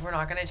like, we're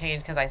not going to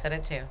change, because I said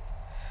it too.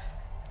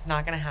 It's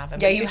not going to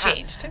happen. Yeah, you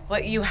changed.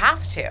 Well, you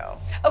have to.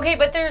 Okay,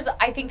 but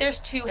I think there's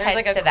two heads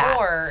like to that.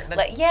 Core.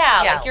 Like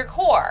your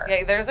core.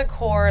 Yeah, there's a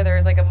core.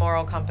 There's like a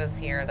moral compass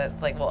here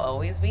that's like will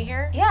always be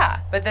here. Yeah.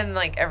 But then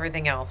like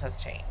everything else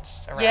has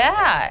changed around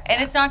it.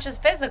 And it's not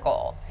just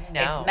physical.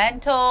 No. It's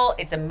mental.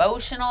 It's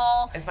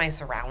emotional. It's my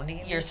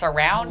surroundings. Your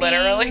surroundings.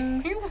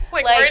 Literally.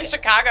 like we're in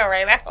Chicago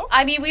right now.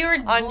 I mean, we were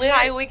on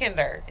Chai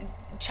Weekender.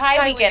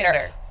 Chai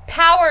Weekender.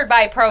 Powered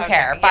by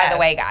ProCare, by the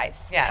way,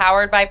 guys. Yes.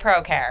 Powered by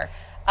ProCare.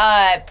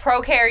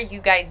 ProCare, you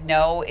guys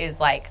know, is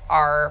like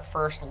our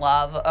first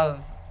love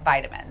of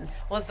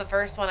vitamins. Well, it's the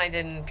first one I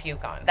didn't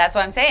puke on. That's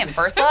what I'm saying.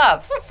 First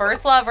love.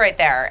 First love right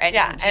there.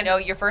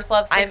 And your first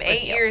love sticks I'm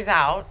with 8 you. years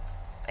out.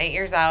 8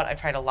 years out.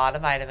 I've tried a lot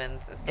of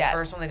vitamins. It's the Yes.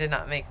 first one that did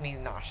not make me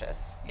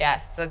nauseous.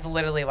 Yes. So that's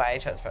literally why I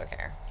chose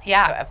ProCare.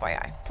 Yeah. So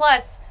FYI.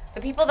 Plus,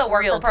 the people that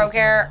work Real for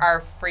ProCare testimony.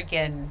 are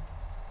freaking...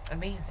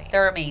 Amazing.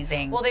 They're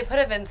amazing. Well, they put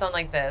events on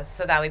like this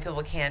so that way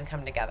people can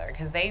come together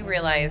because they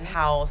realize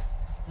how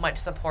much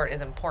support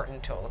is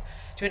important to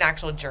an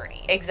actual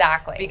journey.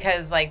 Exactly.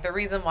 Because like the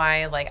reason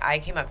why like I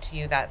came up to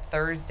you that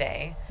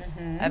Thursday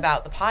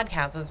about the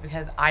podcast was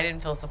because I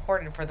didn't feel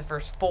supported for the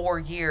first 4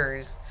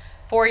 years.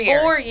 4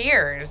 years. 4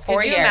 years.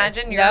 Could you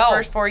imagine your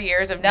first 4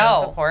 years of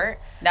no support?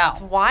 No.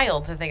 It's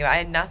wild to think about. I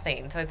had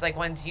nothing. So it's like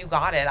once you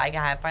got it,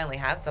 I finally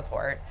had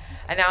support.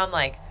 And now I'm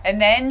like...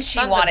 And then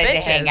she wanted to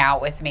bitches. hang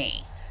out with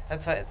me.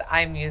 That's what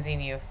I'm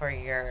using you for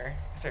your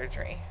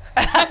surgery.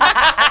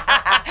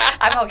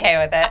 I'm okay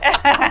with it.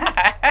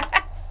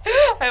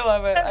 I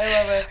love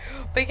it.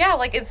 But yeah,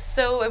 like it's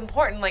so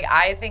important. Like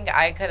I think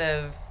I could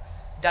have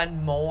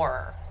done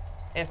more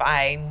if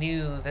I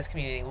knew this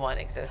community, one,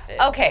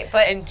 existed. Okay,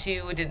 but... And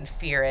two, didn't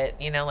fear it.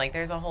 You know, like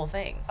there's a whole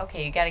thing.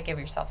 Okay, you got to give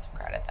yourself some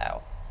credit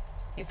though.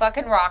 You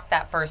fucking rocked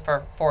that first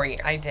for 4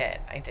 years. I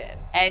did.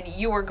 And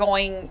you were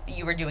doing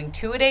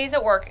 2 days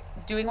at work,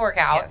 doing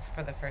workouts. Yes,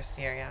 for the first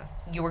year, yeah.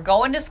 You were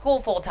going to school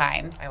full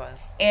time. I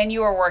was. And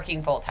you were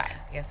working full time.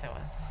 Yes, I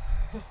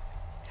was.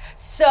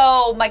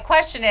 So my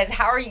question is,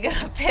 how are you going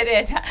to fit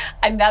in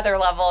another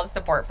level of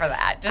support for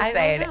that? Just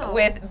saying,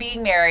 with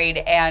being married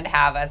and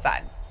have a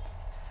son.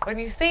 When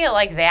you say it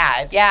like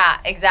that. Yeah,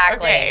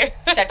 exactly. Okay.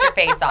 Shut your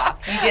face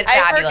off. You did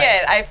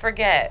fabulous. I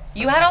forget.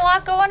 You had a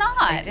lot going on.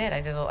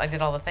 I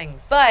did all the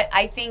things. But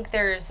I think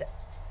there's,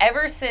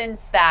 ever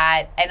since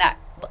that, and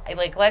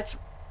let's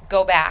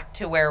go back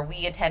to where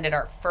we attended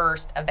our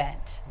first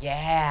event.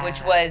 Yeah.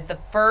 Which was the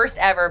first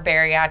ever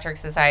Bariatric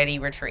Society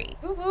retreat.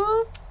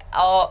 Woo-hoo.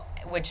 Oh,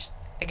 which,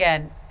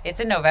 again, It's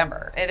in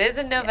November. It is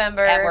in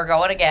November. And we're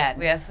going again.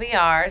 Yes, we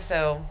are.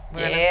 So we're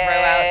going to throw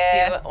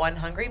out to One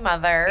Hungry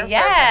Mother.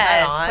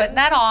 Yes, for putting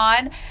that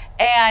on.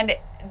 And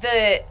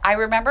I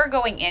remember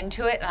going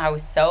into it and I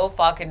was so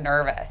fucking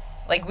nervous.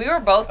 Like we were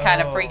both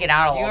kind of freaking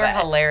out a little bit. You were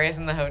hilarious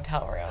in the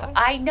hotel room.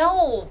 I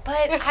know, but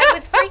I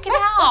was freaking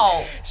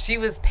out. She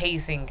was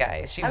pacing,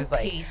 guys. She was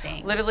like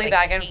pacing. literally Like,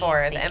 back and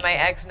forth. pacing. And my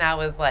ex now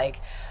was like,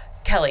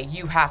 Kelly,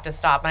 you have to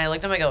stop. And I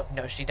looked at him and I go,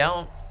 no, she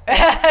don't.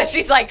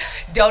 She's like,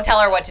 don't tell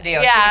her what to do.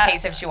 She Yeah. can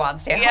pace if she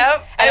wants to.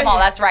 Yep. And I'm all,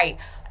 that's right.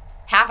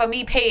 Half of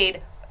me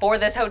paid for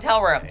this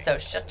hotel room, so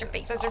shut your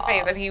face Such a off.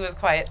 face. And he was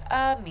quiet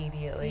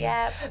immediately.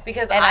 Yep.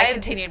 Because And I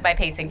continued my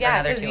pacing for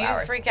another 2 you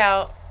hours. freak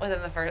out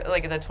within the first,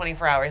 like the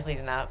 24 hours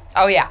leading up.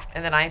 Oh, yeah.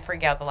 And then I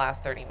freak out the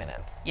last 30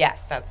 minutes.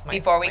 Yes. That's my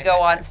Before we my go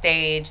check on time.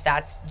 stage,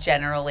 that's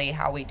generally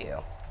how we do.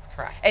 That's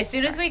correct. As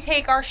soon as we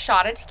take our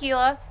shot of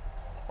tequila,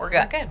 we're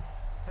good. We're good.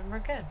 Then we're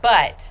good.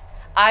 But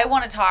I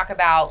want to talk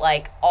about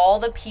like all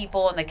the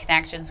people and the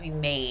connections we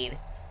made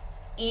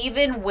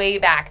even way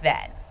back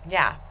then.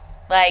 Yeah.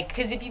 Like,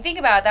 because if you think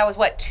about it, that was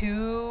what,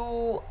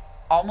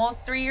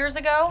 almost 3 years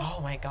ago? Oh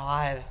my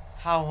God.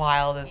 How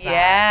wild is that?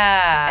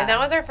 Yeah. And that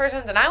was our first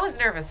one. And I was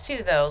nervous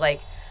too, though.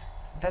 Like,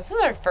 this is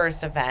our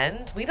first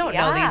event. We don't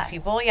know Yeah. these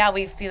people. Yeah,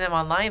 we've seen them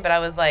online, but I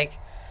was like,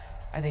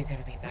 are they going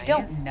to be nice?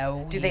 don't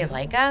know Do they you.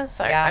 like us?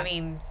 Or, Yeah. I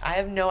mean, I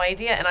have no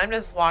idea. And I'm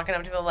just walking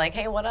up to people like,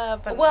 hey, what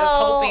up? And just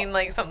Well- hoping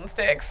like something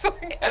sticks.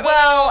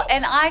 Well,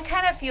 and I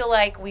kind of feel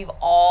like we've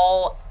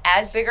all,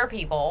 as bigger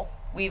people,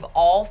 we've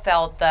all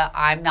felt the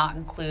I'm not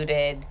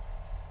included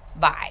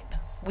vibe.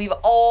 We've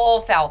all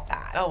felt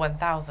that. Oh,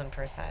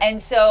 1,000%.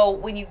 And so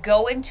when you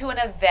go into an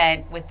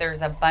event with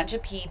there's a bunch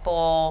of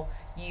people,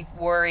 you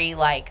worry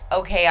like,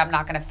 okay, I'm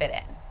not going to fit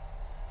in.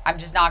 I'm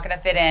just not going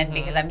to fit in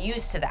because I'm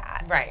used to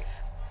that. Right.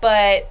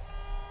 But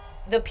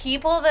the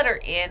people that are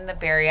in the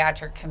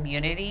bariatric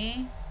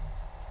community,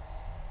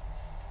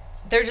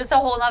 they're just a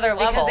whole nother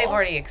level. Because they've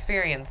already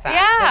experienced that.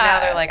 Yeah. So now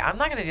they're like, I'm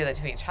not going to do that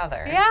to each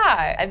other.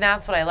 Yeah. And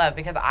that's what I love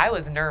because I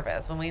was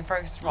nervous when we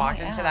first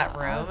walked into that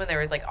yeah. room and there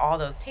was like all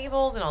those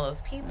tables and all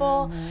those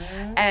people.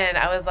 Mm-hmm. And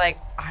I was like,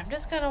 I'm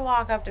just going to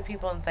walk up to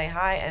people and say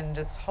hi and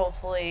just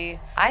hopefully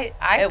I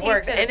it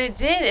worked. paced And it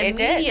did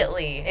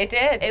immediately. It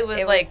did. It was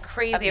like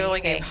crazy. Everyone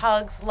amazing. gave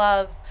hugs,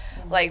 loves.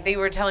 Like they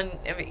were telling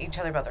each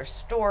other about their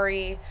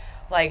story,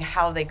 like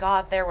how they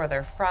got there, where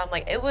they're from.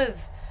 Like it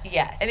was,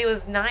 Yes. and it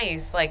was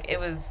nice. Like it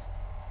was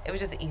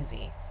just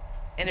easy.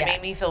 And it made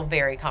Yes. me feel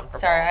very comfortable.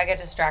 Sorry, I get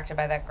distracted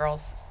by that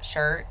girl's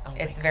shirt. Oh my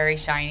It's God. very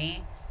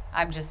shiny.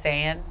 I'm just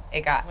saying.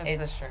 What's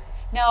this shirt?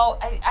 No,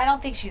 I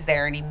don't think she's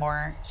there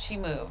anymore. She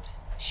moved.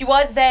 She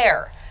was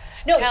there.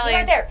 No, Kelly, she's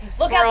right there. Look out the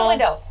squirrel.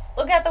 window.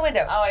 Look out the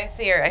window. Oh, I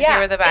see her. I see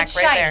her in the back it's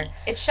right shiny. there.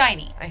 It's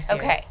shiny. I see her.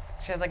 Okay.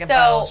 She has like a So,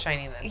 bow of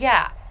shininess.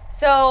 Yeah.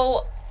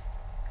 So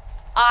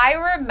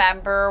I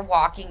remember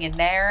walking in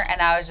there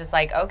and I was just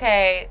like,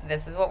 okay,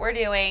 this is what we're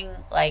doing.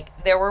 Like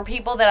there were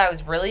people that I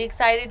was really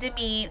excited to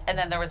meet and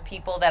then there was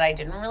people that I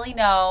didn't really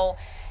know.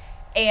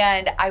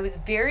 And I was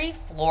very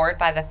floored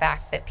by the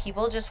fact that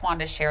people just wanted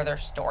to share their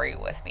story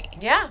with me.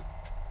 Yeah.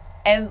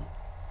 And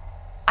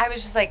I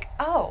was just like,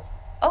 oh,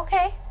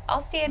 okay,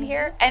 I'll stand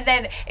here. And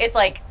then it's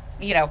like,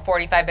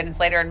 45 minutes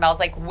later and Mel's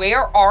like,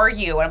 where are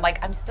you? And I'm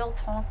like, I'm still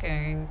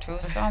talking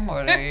to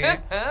somebody.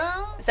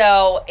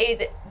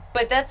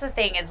 But that's the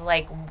thing is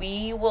like,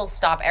 we will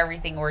stop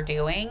everything we're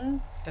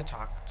doing To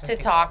talk. to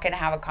talk and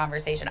have a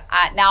conversation.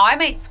 Now I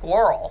might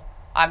squirrel.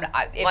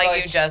 If Like a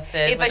you just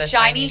did If with a the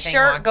shiny shiny thing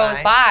shirt walked goes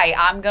by. by,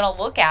 I'm gonna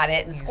look at it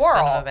and You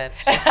squirrel. son of a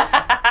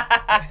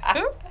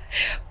bitch.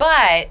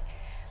 But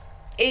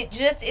it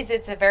just is,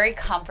 it's a very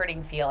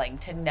comforting feeling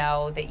to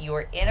know that you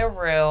are in a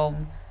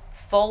room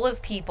full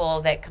of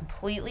people that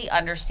completely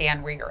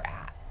understand where you're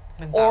at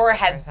or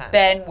have 1000%.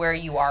 been where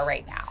you are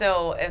right now.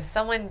 So if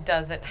someone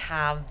doesn't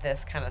have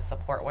this kind of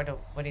support, what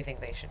do you think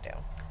they should do?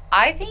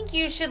 I think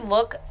you should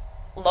look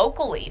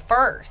locally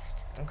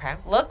first. Okay.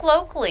 Look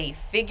locally.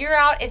 Figure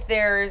out if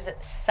there's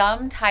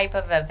some type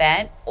of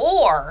event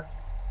or,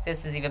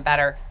 this is even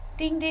better,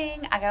 ding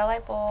ding, I got a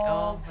light bulb.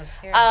 Oh, let's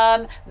hear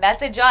it.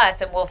 Message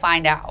us and we'll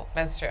find out.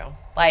 That's true.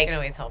 Like, I can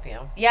always help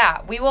you.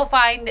 yeah, we will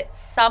find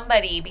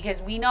somebody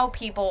because we know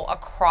people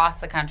across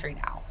the country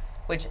now,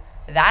 which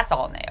that's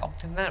all new.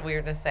 Isn't that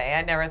weird to say?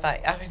 I never thought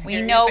I would hear We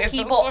you know say this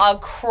people one.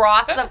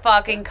 across the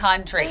fucking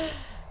country.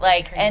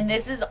 Like, Crazy. and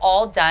this is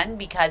all done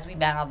because we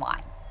met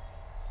online.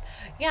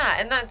 Yeah,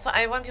 and that's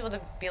I want people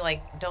to be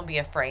like, don't be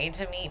afraid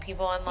to meet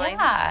people online.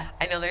 Yeah.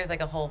 I know there's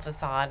like a whole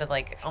facade of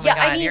like, oh my Yeah,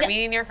 god, I mean- you're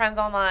meeting your friends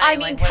online. I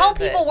mean, like, tell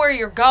what is people it? where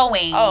you're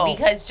going Oh.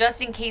 because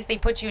just in case they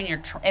put you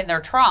in in their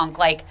trunk,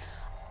 like,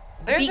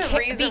 There's be a ca-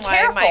 reason be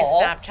why my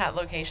careful. Snapchat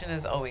location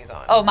is always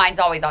on. oh, mine's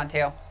always on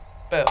too.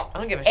 Boo. I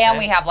don't give a shit. And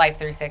we have Life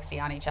 360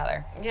 on each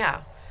other.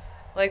 Yeah.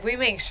 Like we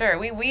make sure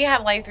we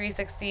have Life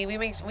 360.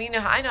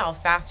 I know how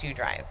fast you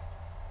drive.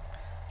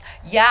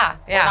 Yeah.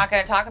 We're Yeah. not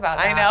going to talk about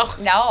that. I know.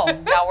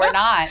 No, we're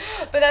not.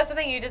 But that's the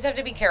thing. You just have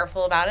to be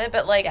careful about it.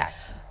 But, like,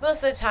 Yes.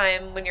 most of the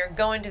time when you're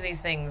going to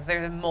these things,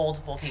 there's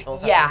multiple people.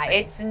 to Yeah, these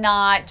things. it's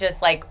not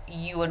just like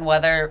you and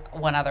one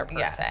other person.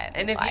 Yes.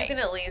 And if you Like, can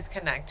at least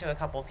connect to a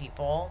couple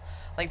people,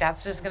 like,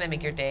 that's just going to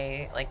make your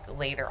day, like,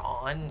 later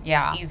on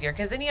easier.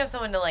 Because then you have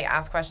someone to, like,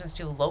 ask questions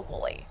to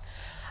locally.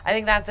 I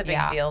think that's a big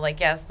deal. Like,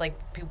 yes,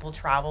 like, people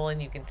travel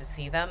and you get to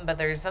see them, but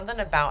there's something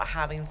about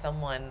having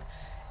someone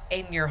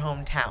in your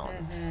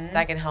hometown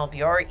that can help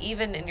you, or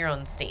even in your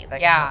own state that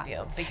can help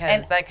you.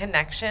 Because that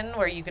connection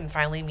where you can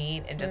finally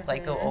meet and just,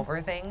 like, go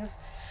over things,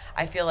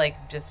 I feel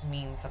like just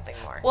means something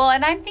more. Well,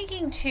 and I'm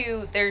thinking,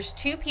 too, there's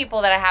two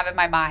people that I have in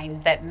my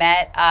mind that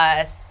met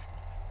us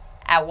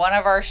at one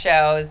of our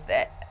shows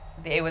that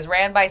it was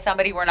ran by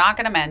somebody we're not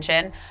going to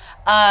mention,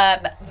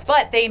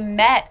 but they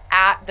met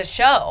at the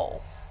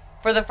show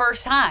for the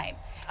first time.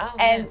 Oh,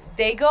 and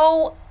they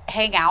go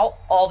hang out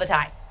all the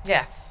time.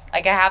 Yes.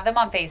 Like, I have them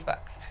on Facebook.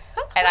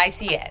 And I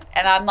see it.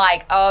 And I'm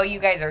like, oh, you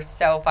guys are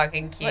so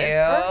fucking cute.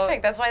 Well, it's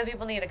perfect. That's why the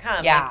people need to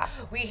come. Yeah.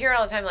 Like, we hear it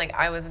all the time, like,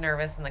 I was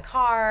nervous in the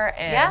car,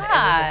 and it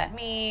was just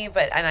me,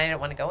 and I didn't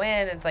want to go in.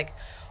 And it's like,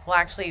 well,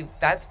 actually,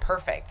 that's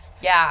perfect.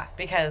 Yeah.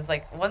 Because,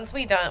 like, once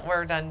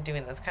we're done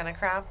doing this kind of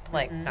crap,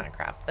 like, not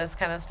crap, this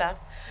kind of stuff.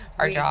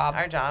 Our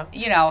job.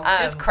 You know,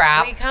 just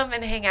crap. We come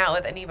and hang out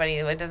with anybody.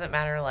 It doesn't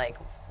matter, like,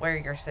 where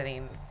you're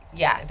sitting.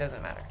 Yes. It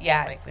doesn't matter.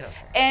 Yes. Like, we don't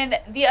care. And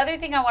the other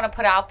thing I want to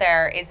put out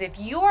there is if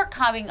you are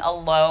coming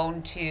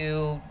alone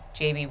to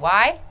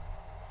JBY,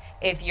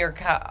 if you're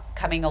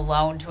coming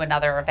alone to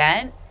another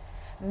event,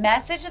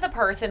 message the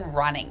person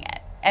running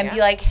it and be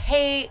like,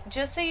 hey,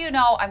 just so you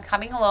know, I'm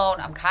coming alone.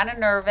 I'm kind of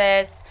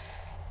nervous.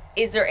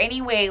 Is there any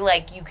way,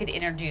 like, you could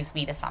introduce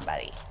me to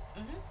somebody?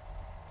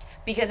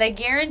 Because I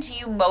guarantee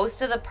you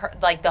most of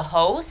the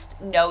host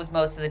knows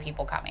most of the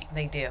people coming.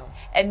 They do.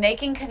 And they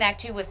can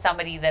connect you with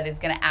somebody that is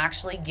going to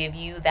actually give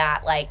you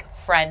that, like,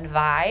 friend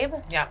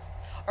vibe. Yeah.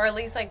 Or at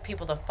least, like,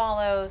 people to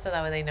follow so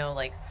that way they know,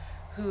 like,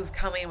 who's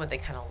coming, what they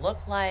kind of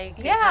look like.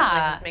 Yeah. Kind of,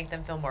 like, just make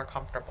them feel more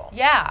comfortable.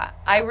 Yeah.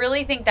 I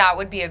really think that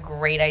would be a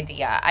great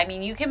idea. I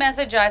mean, you can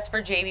message us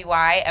for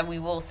JBY and we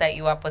will set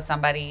you up with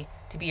somebody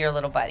to be your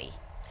little buddy.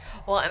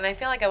 Well, and I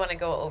feel like I want to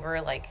go over,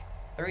 like,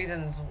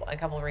 a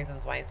couple of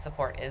reasons why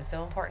support is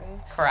so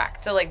important.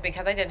 Correct. So, like,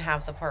 because I didn't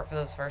have support for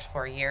those first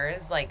 4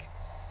 years, like,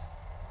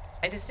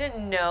 I just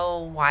didn't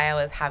know why I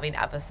was having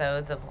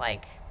episodes of,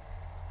 like,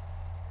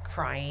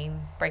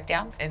 crying.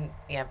 Breakdowns? And,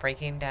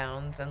 breaking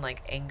downs and,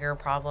 like, anger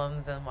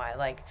problems and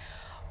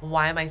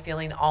why am I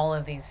feeling all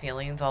of these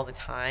feelings all the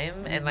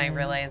time? And I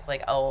realized,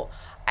 like, oh,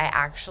 I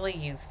actually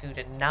use food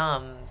to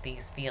numb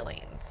these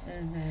feelings.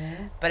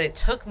 But it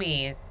took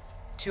me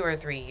 2 or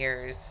 3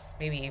 years,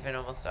 maybe even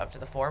almost up to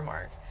the 4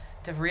 mark,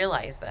 to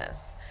realize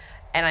this.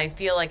 And I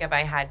feel like if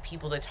I had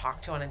people to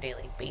talk to on a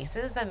daily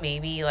basis, then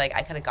maybe, like,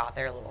 I could have got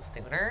there a little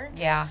sooner.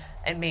 Yeah.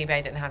 And maybe I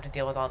didn't have to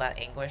deal with all that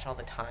anguish all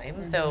the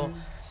time. So,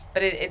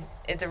 but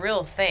it's a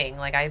real thing.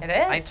 Like, It is.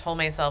 I told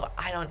myself,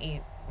 I don't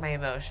eat my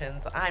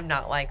emotions. I'm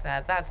not like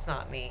that. That's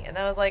not me. And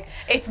I was like,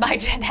 it's my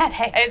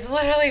genetics. it's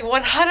literally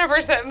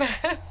 100%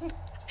 that.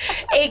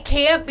 It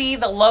can't be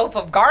the loaf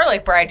of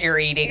garlic bread you're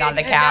eating on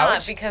the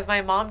couch. Because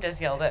my mom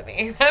just yelled at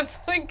me. That's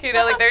like,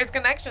 like, there's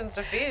connections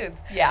to foods.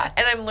 Yeah.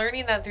 And I'm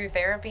learning that through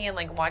therapy and,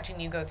 like, watching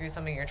you go through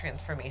some of your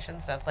transformation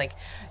stuff. Like,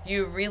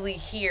 you really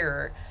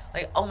hear,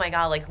 like, oh my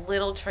God, like,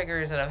 little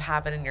triggers that have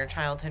happened in your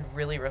childhood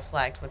really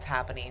reflect what's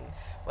happening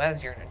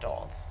as you're an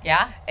adult.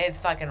 Yeah.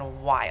 It's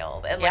fucking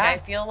wild. And, like, I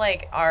feel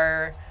like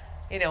when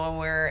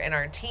we're in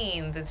our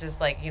teens, it's just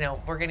like,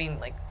 we're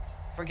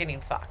getting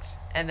fucked.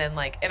 And then,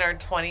 like, in our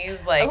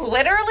 20s, like,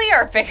 literally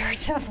or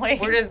figuratively?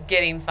 we're just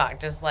getting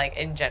fucked, just, like,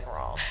 in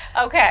general.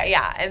 Okay.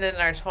 Yeah. And then in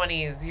our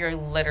 20s, you're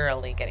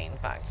literally getting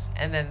fucked.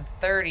 And then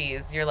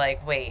 30s, you're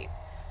like, wait,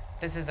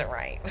 this isn't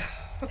right.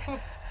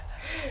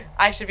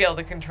 I should be able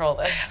to control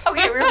this.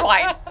 Okay,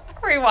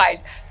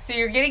 rewind. So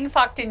you're getting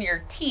fucked in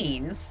your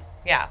teens.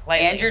 Yeah.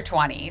 Lightly. And your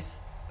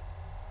 20s.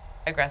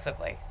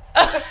 Aggressively.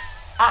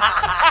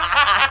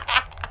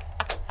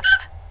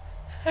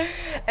 And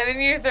then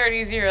in your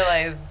 30s, you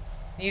realize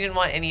you didn't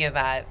want any of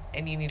that,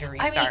 and you need to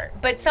restart. I mean,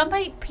 but some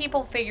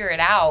people figure it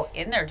out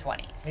in their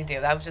 20s. They do.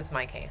 That was just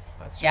my case.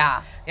 That's true.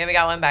 Yeah. Yeah, we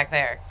got one back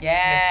there.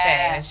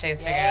 Yeah. Miss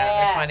Shay's figured it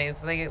out in her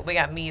 20s. We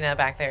got Mina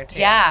back there, too.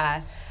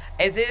 Yeah.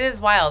 It is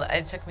wild.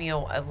 It took me a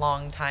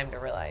long time to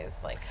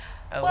realize, like,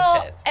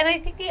 shit. And I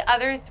think the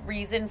other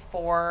reason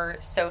for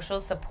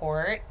social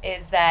support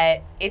is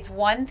that it's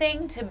one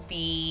thing to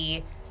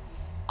be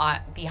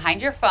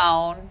behind your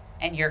phone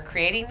and you're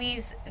creating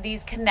these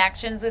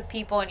connections with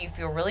people and you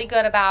feel really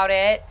good about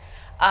it.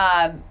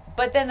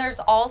 But then there's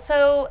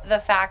also the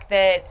fact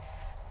that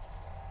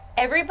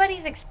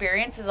everybody's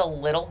experience is a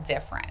little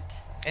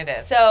different. It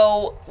is.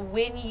 So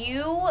when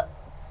you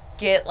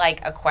get,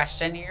 like, a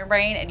question in your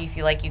brain and you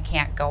feel like you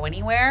can't go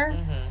anywhere,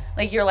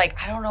 like, you're like,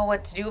 I don't know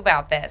what to do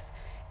about this.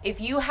 if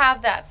you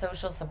have that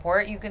social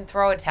support, you can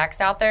throw a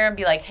text out there and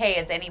be like, hey,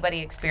 has anybody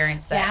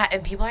experienced this? Yeah,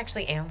 and people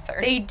actually answer.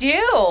 They do.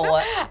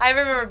 I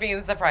remember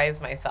being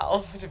surprised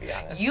myself, to be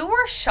honest. You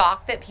were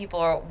shocked that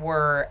people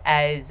were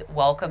as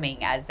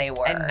welcoming as they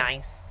were. And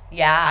nice.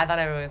 Yeah. I thought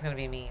everyone was going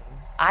to be mean.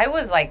 I'm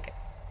used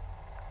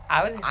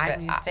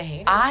to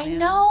hating. I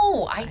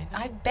know.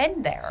 I've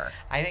been there.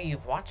 I know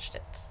you've watched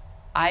it.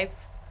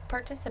 I've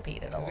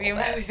participated a little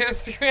bit.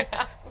 Yes, you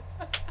have.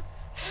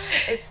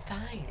 It's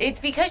fine. It's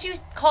because you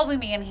called me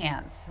man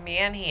hands.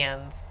 Man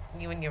hands.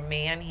 You and your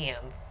man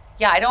hands.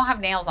 Yeah, I don't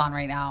have nails on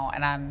right now,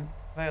 and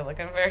They're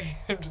looking very...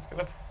 I'm just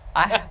going to...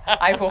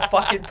 I will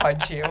fucking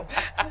punch you.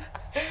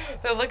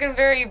 They're looking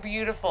very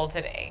beautiful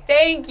today.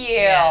 Thank you.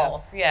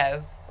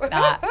 Yes.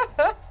 Not.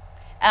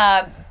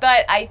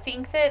 But I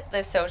think that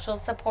the social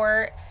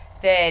support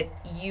that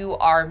you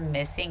are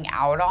missing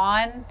out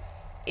on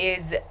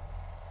is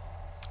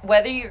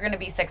whether you're going to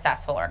be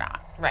successful or not.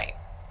 Right.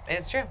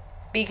 It's true.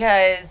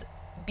 Because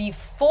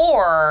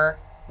before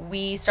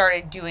we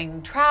started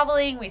doing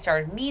traveling, we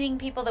started meeting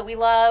people that we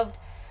loved,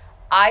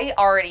 I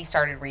already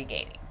started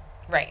regaining.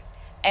 Right.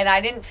 And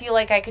I didn't feel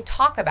like I could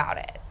talk about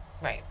it.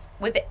 Right.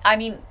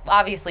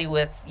 Obviously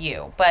with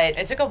you, but...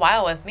 It took a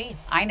while with me.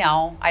 I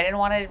know. I didn't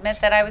want to admit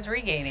that I was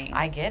regaining.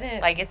 I get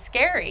it. Like, it's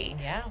scary.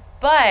 Yeah.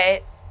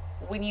 But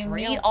when you It's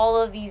meet real.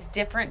 all of these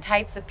different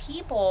types of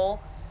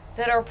people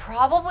that are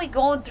probably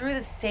going through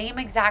the same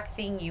exact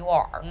thing you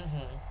are,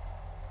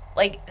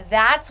 like,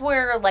 that's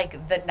where,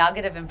 like, the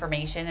nugget of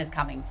information is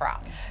coming from.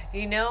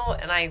 You know,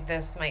 and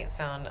this might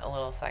sound a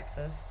little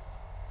sexist,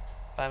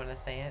 but I'm going to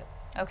say it.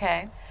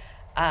 Okay.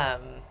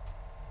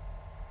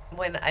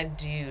 When a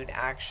dude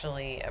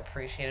actually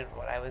appreciated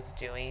what I was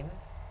doing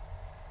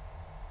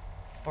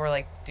for,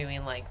 like,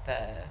 doing, like,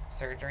 the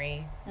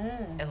surgery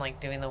and, like,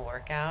 doing the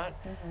workout,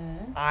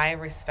 I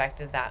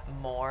respected that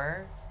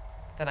more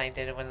than I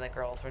did when the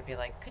girls would be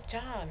like, good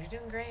job, you're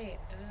doing great,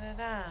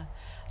 da-da-da-da.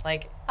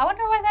 Like, I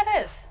wonder why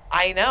that is.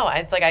 I know.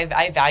 It's like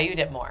I valued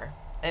it more.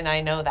 And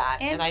I know that.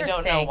 And I don't know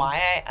Interesting.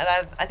 why.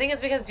 I think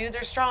it's because dudes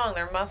are strong.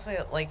 They're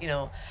muscular. Like, you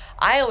know,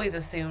 I always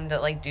assumed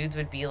that, like, dudes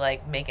would be,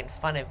 like, making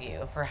fun of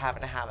you for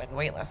having to have a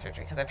weight loss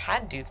surgery. Because I've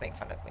had dudes make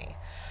fun of me.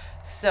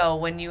 So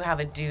when you have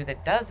a dude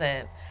that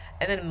doesn't,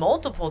 and then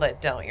multiple that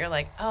don't, you're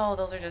like, oh,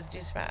 those are just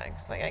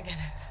douchebags. Like, I get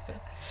it.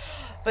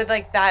 But,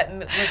 like, that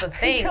was the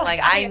thing. Like,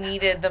 I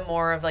needed the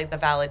more of, like, the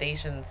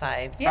validation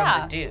side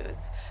from the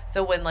dudes.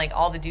 So when, like,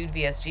 all the dude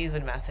VSGs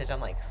would message,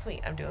 I'm like, sweet,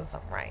 I'm doing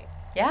something right.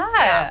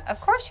 Yeah, of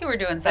course you were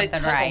doing something But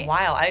it took right. a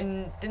while. I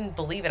didn't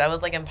believe it. I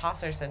was like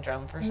imposter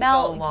syndrome for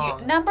Mel, so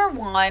long. number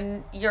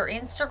one, your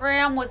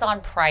Instagram was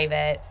on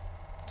private.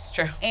 It's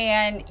true.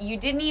 And you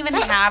didn't even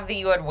have that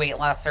you had weight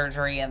loss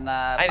surgery in the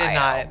I did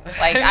not.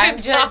 Like, I'm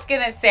just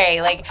going to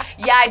say, like,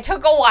 yeah, it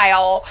took a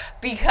while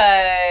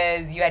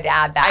because you had to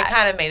add that. I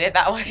kind of made it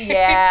that way.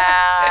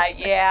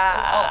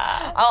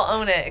 Yeah. I'll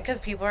own it because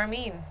people are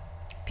mean.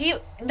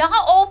 Not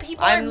all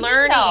people are mean,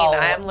 learning. though.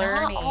 I'm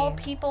learning. Not all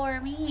people are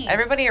mean.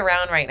 Everybody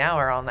around right now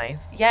are all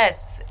nice.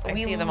 Yes. I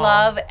We see them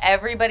love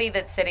everybody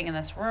that's sitting in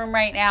this room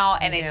right now.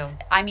 And We it's, do.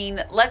 I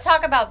mean, let's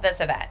talk about this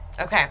event.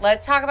 Okay.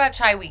 Let's talk about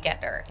Chai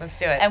Weekender. Let's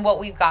do it. And what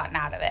we've gotten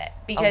out of it.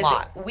 Because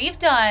lot. we've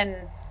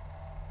done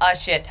a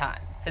shit ton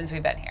since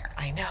we've been here.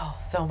 I know.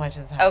 So much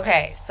has happened.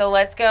 Okay, so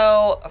let's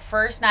go.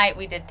 First night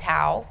we did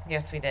Tao.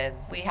 Yes, we did.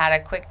 We had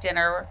a quick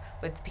dinner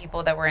with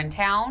people that were in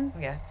town.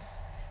 Yes.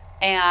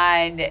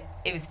 And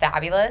it was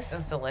fabulous. It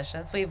was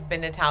delicious. We've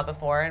been to town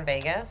before in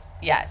Vegas.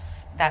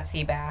 Yes, that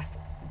sea bass.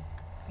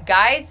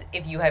 Guys,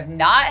 if you have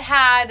not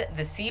had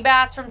the sea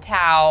bass from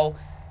Tao,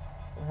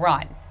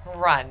 run.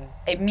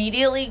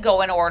 Immediately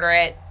go and order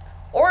it.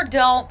 Or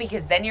don't,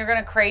 because then you're going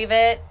to crave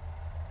it.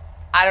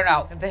 I don't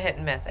know. It's a hit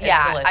and miss. It's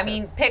yeah, delicious. I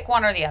mean, pick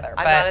one or the other.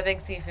 I'm not a big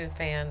seafood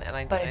fan, and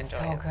I do but enjoy it's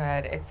so it.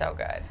 good. It's so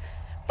good.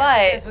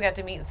 But But we got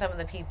to meet some of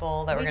the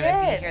people that were We going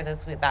to did. be here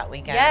that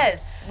weekend.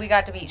 yes, we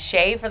got to meet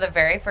Shay for the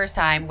very first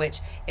time,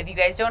 which if you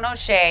guys don't know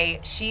Shay,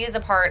 she is a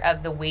part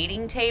of the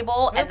waiting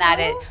table, and that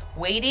it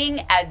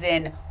waiting as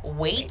in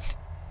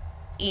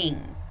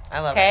wait-ing. I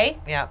love Okay?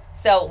 it. Yeah.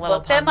 So Little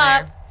look them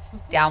pun up,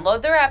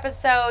 download their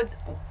episodes.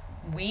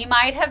 We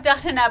might have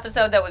done an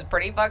episode that was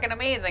pretty fucking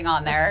amazing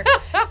on there.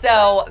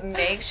 So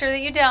make sure that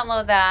you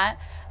download that.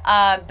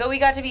 But we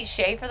got to meet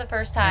Shay for the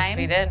first time. Yes,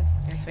 we did.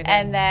 Yes, we did.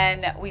 And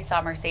then we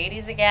saw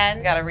Mercedes again.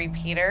 we got a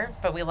repeater,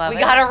 but we love it.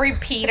 We got a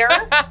repeater.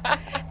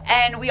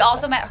 And we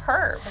also met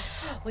Herb.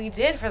 We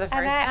did for the first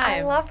And I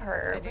time. love I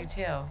Herb. do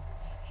too.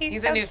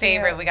 He's a so new cute.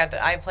 favorite.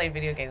 I played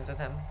video games with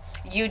him.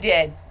 You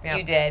did. Yeah,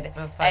 You did. it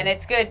was fun. And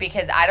it's good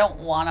because I don't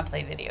want to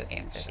play video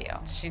games with you.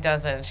 She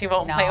doesn't. She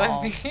won't play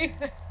with me.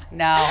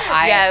 No,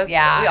 We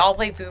all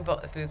play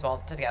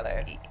foosball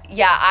together.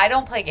 Yeah, I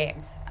don't play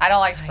games. I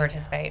don't like to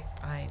participate.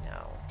 I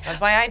know.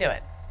 That's why I do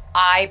it.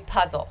 I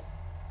puzzle.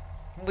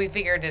 We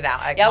figured it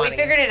out. Yeah, we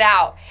figured it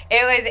out.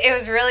 It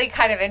was really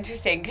kind of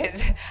interesting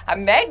because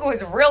Meg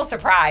was real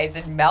surprised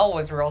and Mel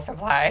was real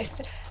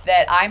surprised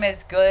that I'm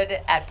as good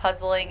at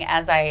puzzling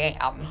as I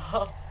am.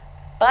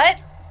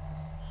 But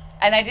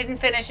And I didn't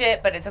finish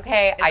it, but it's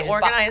okay. It's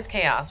organized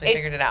chaos. We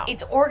figured it out.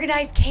 It's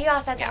organized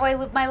chaos. That's how I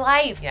live my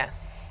life.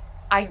 Yes.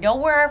 I know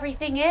where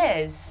everything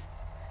is.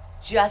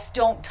 Just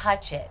don't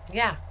touch it.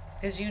 Yeah.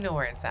 Because you know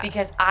where it's at.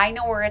 Because I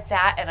know where it's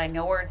at and I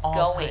know where it's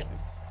going.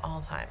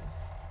 All times.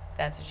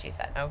 That's what she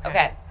said.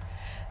 Okay.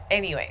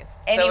 Anyways.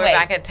 So we're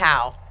back at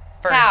Tao.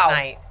 First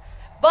night.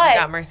 But we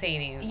got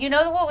Mercedes. You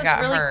know what was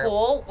really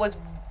cool was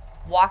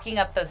walking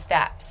up those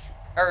steps.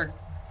 Or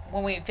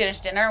when we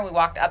finished dinner and we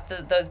walked up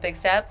those big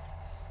steps.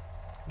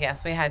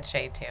 Yes, we had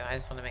Shay too. I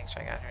just want to make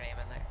sure I got her name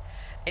in there.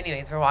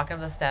 Anyways, we're walking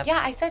up the steps. Yeah,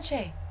 I said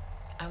Shay.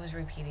 I was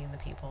repeating the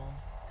people.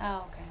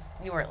 Oh, okay.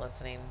 You weren't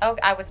listening. Oh,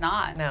 I was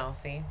not. No,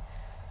 see?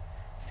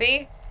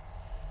 See?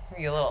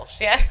 You little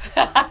shit.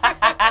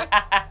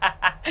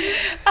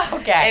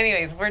 Okay.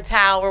 Anyways, we're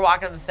Tao. We're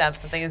walking up the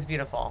steps. The thing is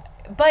beautiful.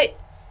 But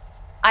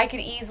I could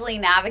easily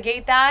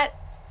navigate that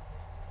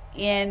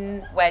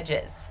in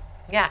wedges.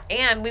 Yeah,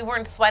 and we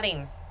weren't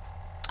sweating.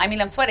 I mean,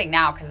 I'm sweating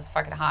now because it's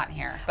fucking hot in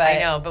here. But I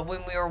know, but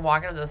when we were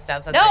walking up those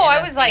steps, at no, the I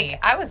NSC, was like,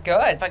 I was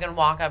good. Fucking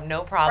walk up,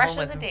 no problem. Fresh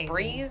as with a daisy.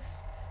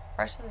 breeze.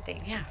 Fresh as a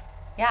daisy. Yeah,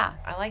 yeah,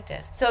 I liked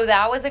it. So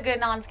that was a good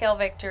non-scale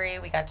victory.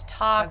 We got to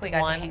talk. So we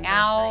got to hang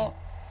out. night.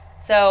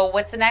 So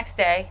what's the next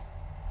day?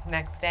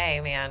 Next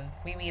day, man,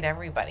 we meet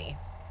everybody.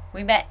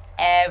 We met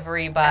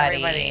everybody.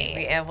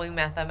 We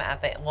met them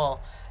at the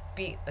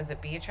is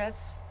it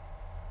Beatrice?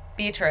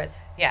 Beatrice.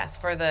 Yes,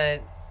 for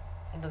the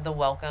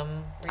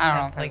welcome I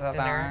don't know like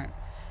dinner.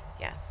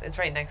 Yes, it's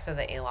right next to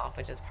the Aloft,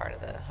 which is part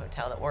of the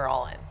hotel that we're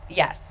all in.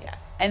 Yes.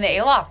 Yes. And the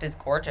Aloft is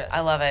gorgeous.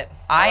 I love it.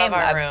 I love am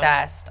our room.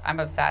 obsessed.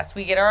 I'm obsessed.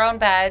 We get our own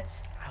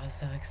beds. I was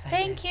so excited.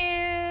 Thank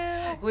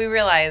you. We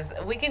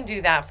realized we can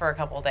do that for a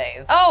couple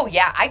days. Oh,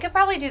 yeah. I could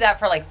probably do that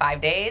for like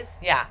 5 days.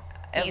 Yeah.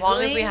 As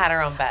long as we had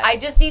our own bed. I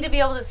just need to be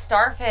able to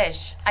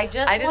starfish. I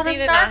just want to need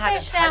to not have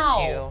to touch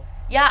now. you.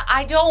 Yeah,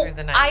 I don't. Through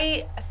the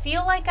night. I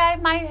feel like I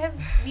might have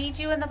need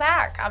you in the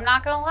back. I'm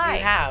not going to lie.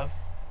 You have.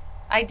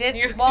 I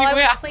did while I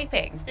was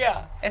sleeping.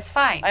 Yeah. It's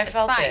fine. I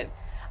felt it.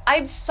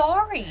 I'm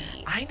sorry.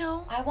 I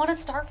know. I want to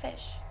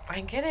starfish. I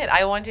get it.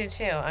 I want to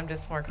too. I'm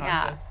just more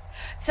conscious.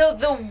 Yeah. So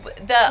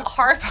the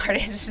hard part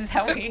is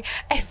that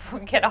and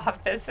we'll get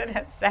off this in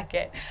a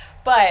second,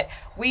 but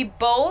we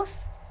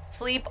both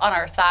sleep on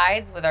our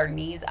sides with our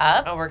knees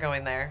up. Oh, we're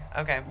going there.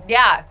 Okay.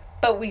 Yeah,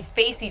 but we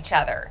face each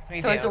other. We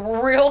so do. It's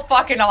real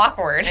fucking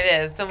awkward. It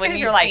is. So when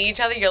you see each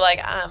other, you're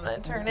like, I'm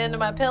going to turn into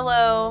my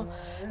pillow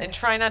and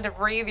try not to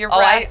breathe your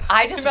breath.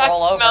 I just not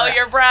roll over. Smell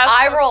your breath.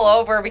 I roll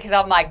over because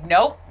I'm like,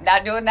 nope,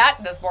 not doing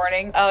that this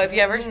morning. Oh, if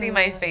you ever see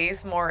my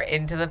face more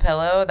into the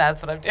pillow,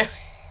 that's what I'm doing.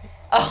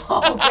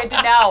 Oh, good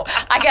to know.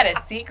 I got a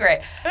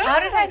secret. How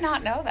did I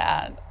not know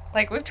that?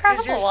 Like, we've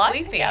traveled a lot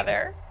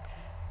together.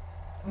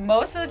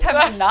 Most of the time,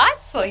 I'm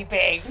not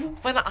sleeping.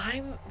 When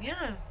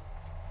yeah.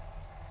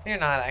 You're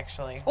not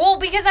actually. Well,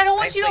 because I don't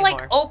want you to, like,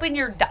 more. open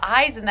your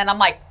eyes and then I'm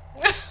like...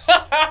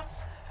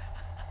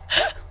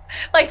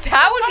 like,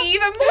 that would be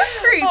even more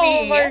creepy.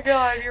 Oh, my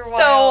God, you're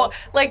wild. So,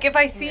 like, if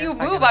I see you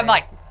move, I'm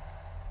like...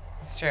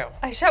 It's true.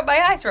 I shut my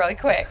eyes really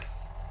quick.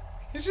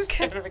 You just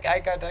can't make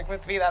eye contact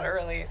with me that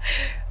early.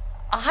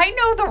 I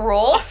know the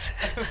rules.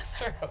 It's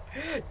true.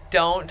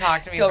 Don't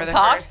talk to me for the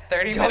first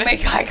 30 minutes. Don't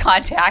make eye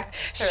contact.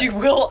 She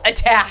will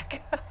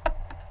attack.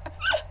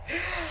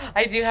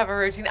 I do have a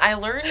routine. I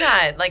learned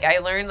that. Like, I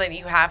learned that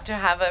you have to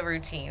have a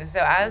routine.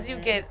 So as you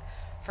get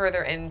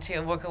further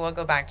into, we'll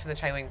go back to the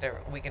Chai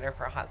Weekender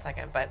for a hot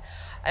second, but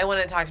I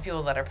want to talk to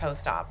people that are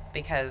post-op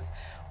because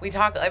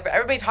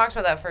everybody talks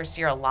about that first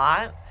year a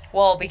lot.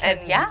 Well,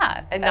 because,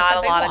 and not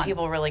a lot of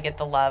people really get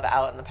the love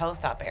out in the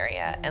post-op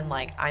area. And,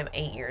 like, I'm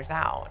 8 years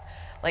out.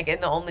 Like,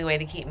 and the only way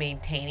to keep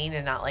maintaining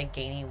and not, like,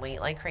 gaining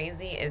weight like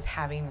crazy is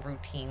having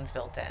routines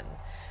built in.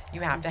 You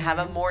have to have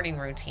a morning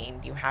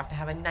routine. You have to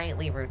have a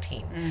nightly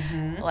routine.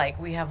 Mm-hmm. Like,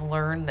 we have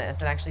learned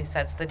this. It actually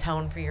sets the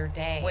tone for your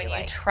day. When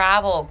you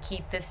travel,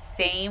 keep the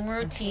same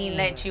routine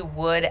that you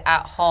would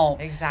at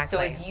home. Exactly.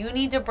 So if you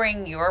need to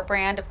bring your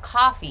brand of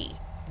coffee,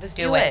 just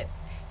do it.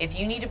 If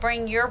you need to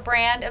bring your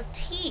brand of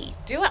tea,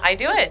 do it. I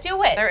do just it.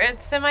 Do it.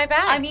 It's in my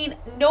bag. I mean,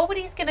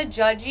 nobody's going to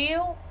judge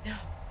you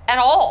at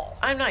all.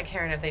 I'm not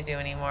caring if they do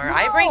anymore. No.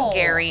 I bring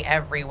Gary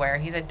everywhere.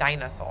 He's a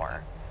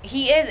dinosaur.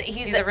 He is.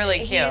 He's a really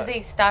cute. He's a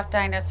stuffed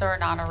dinosaur,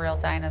 not a real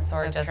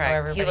dinosaur. That's just correct. so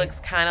everybody's He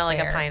looks kind of like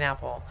a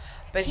pineapple.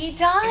 But he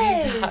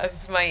does. He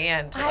does. My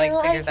aunt like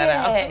figured that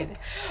out.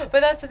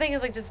 But that's the thing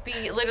is like just be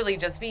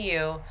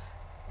you.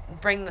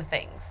 Bring the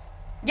things.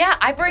 Yeah,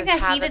 I bring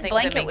a heated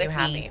blanket with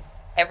me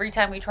every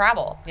time we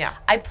travel. Yeah.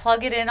 I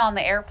plug it in on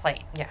the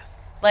airplane.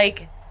 Yes.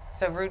 Like,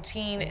 so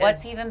routine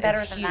what's even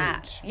better than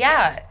that?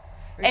 Yeah.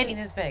 Routine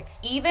is big.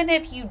 Even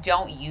if you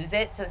don't use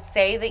it, so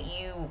say that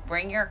you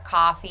bring your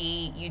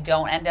coffee, you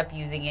don't end up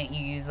using it,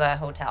 you use the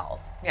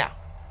hotels. Yeah.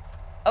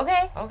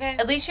 Okay. Okay.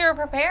 At least you're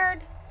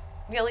prepared.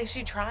 Yeah, at least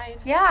you tried.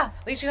 Yeah.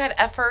 At least you had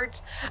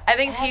effort. I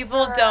think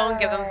people don't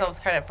give themselves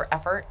credit for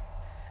effort.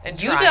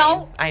 And you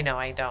don't. I know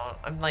I don't.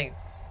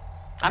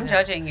 I'm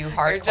judging you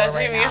hardcore. You're judging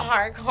right me now.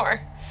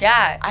 hardcore.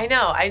 Yeah. I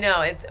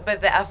know.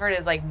 But the effort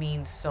is like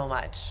means so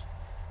much.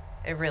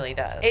 It really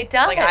does. It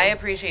does. Like, I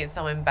appreciate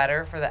someone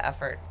better for the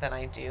effort than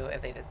I do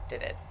if they just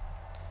did it.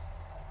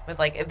 With,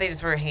 like, if they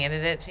just were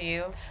handed it to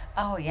you.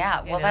 Oh,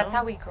 yeah. Well, You that's know?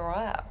 how we grew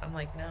up. I'm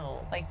like,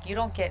 no. Like, you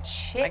don't get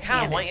shit I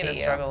kind of want you handed to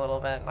struggle a little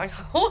bit. Like,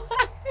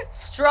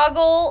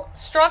 Struggle,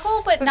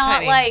 but So not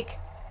tiny. like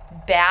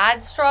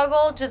bad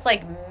struggle, just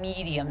like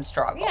medium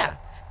struggle. Yeah.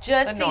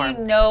 Just The so you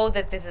norm. know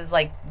that this is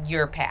like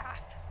your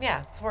path.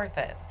 yeah, it's worth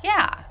it.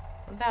 Yeah.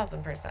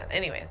 1,000%.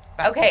 Anyways,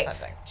 back to Okay. the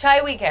subject. Chai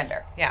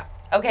Weekender. Yeah.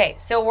 Okay,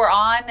 so we're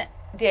on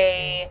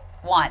day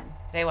 1.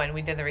 Day 1,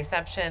 we did the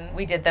reception.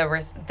 We did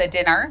the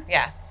dinner,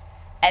 Yes.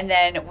 and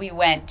then we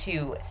went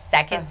to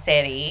Second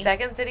City.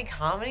 Second City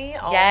Comedy?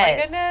 Oh, Yes.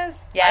 my goodness.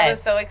 I Yes.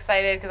 was so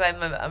excited because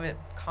I'm a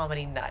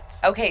comedy nut.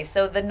 Okay,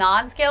 so the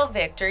non-scale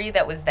victory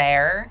that was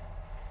there,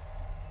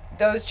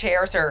 those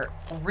chairs are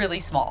really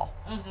small.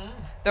 Mm-hmm.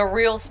 They're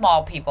real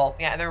small, people.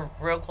 Yeah, they're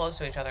real close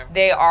to each other.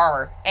 They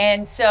are.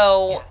 And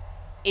so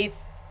if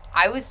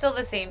I was still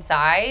the same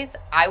size,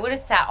 I would have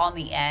sat on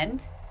the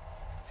end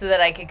so that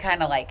I could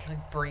kind of like,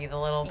 Breathe a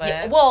little bit.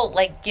 yeah, well,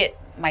 like get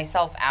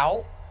myself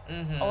out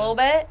Mm-hmm. a little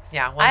bit.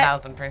 Yeah,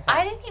 1,000%.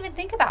 I didn't even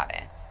think about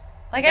it.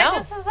 Like, No. I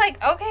just was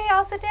like, okay,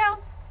 I'll sit down.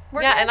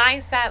 We're Yeah, good. and I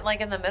sat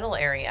like in the middle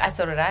area.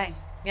 So did I.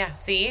 Yeah,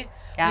 see?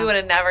 Yeah. We would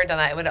have never done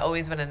that. It would have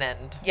always been an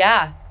end.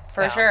 Yeah,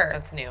 for So, sure.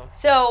 That's new.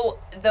 So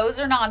those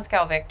are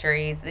non-scale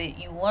victories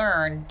that you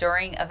learn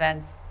during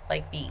events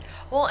like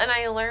these. Well, and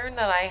I learned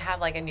that I have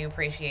like a new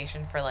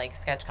appreciation for like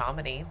sketch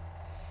comedy.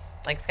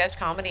 Like sketch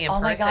comedy in Oh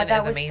my person God,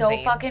 that is was amazing.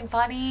 so fucking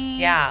funny.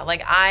 Yeah,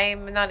 like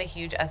I'm not a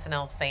huge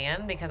SNL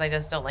fan because I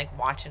just don't like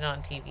watching it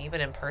on TV,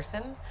 but in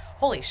person,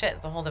 holy shit,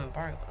 it's a whole different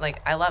part.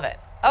 Like I love it.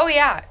 Oh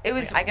yeah, it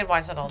was I could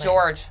watch that all day.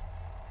 George.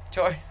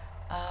 George.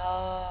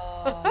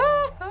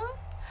 Oh.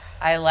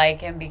 I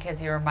like him because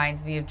he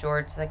reminds me of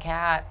George the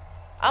cat.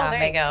 Oh, That there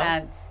you makes go.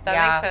 sense. That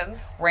Yeah. makes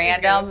sense.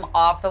 Random, Goof.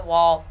 off the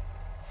wall.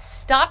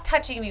 Stop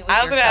touching me with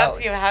I was your gonna toes.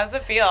 ask you, how does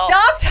it feel?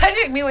 Stop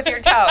touching me with your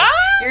toes.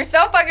 You're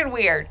so fucking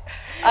weird.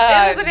 It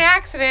was an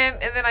accident,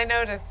 and then I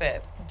noticed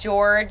it.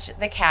 George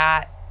the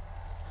cat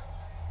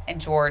and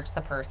George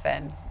the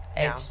person.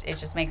 Yeah. It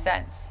just makes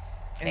sense.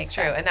 It's Makes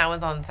true, sense. and that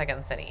was on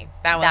Second City.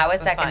 That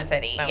was Second fun.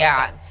 City. That was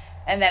Yeah. fun.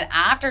 And then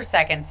after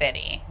Second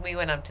City, We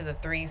went up to the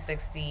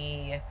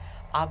 360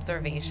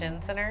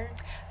 Observation Center.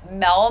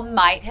 Mel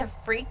might have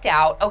freaked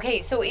out.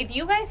 Okay, so if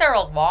you guys are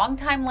a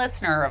longtime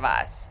listener of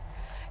us,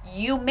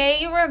 you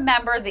may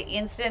remember the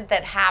incident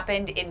that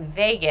happened in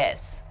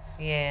Vegas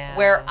Yeah.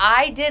 where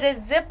I did a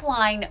zip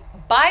line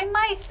by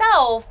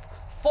myself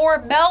for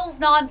Mel's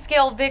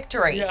non-scale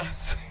victory.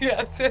 Yes,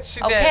 yes, she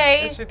did.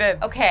 Okay. Yes, she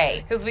did.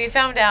 Okay. Because we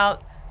found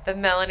out that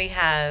Melanie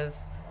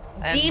has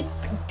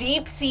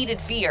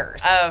Deep-seated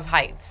fears. of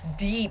heights.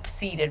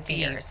 Deep-seated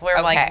fears. Where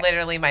Okay. like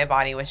literally my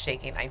body was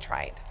shaking. I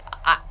tried.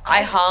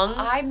 I hung.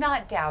 I'm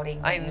not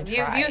doubting that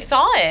you tried. you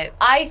saw it.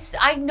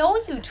 I know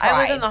you tried. I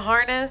was in the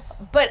harness.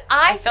 But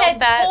I felt said,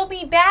 that. pull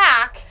me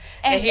back.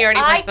 And Yeah, he already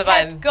I pushed the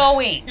kept button.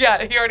 going.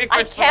 Yeah, he already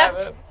I pushed kept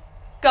the button.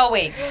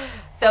 going.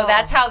 So Oh.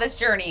 that's how this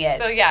journey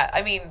is. So yeah,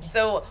 I mean,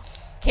 so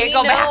Can't we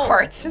go know-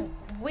 backwards.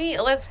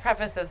 Let's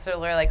preface this so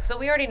we're like, so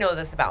we already know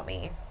this about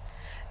me,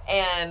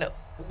 and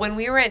when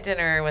we were at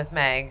dinner with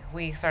Meg,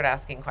 we started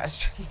asking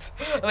questions.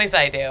 At least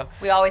I do.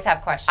 We always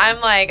have questions. I'm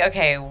like,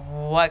 okay,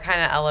 what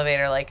kind of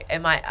elevator? Like,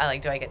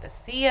 do I get to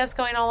see us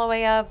going all the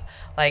way up?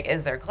 Like,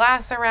 is there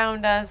glass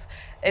around us?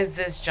 Is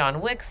this John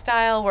Wick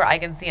style where I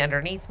can see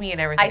underneath me and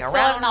everything I around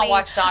still have not me?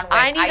 watched John Wick.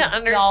 I need to don't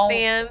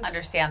understand.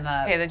 understand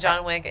the. Okay, the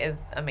John Wick is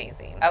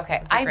amazing. Okay,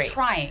 It's I'm great.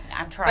 trying.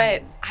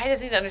 But I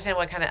just need to understand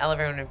what kind of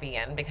elevator I'm going to be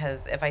in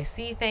because if I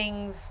see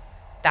things,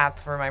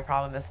 that's where my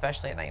problem,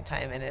 especially at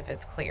nighttime, and if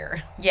it's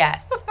clear.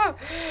 Yes.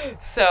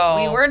 So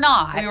We were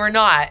not. We were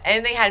not,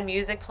 and they had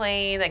music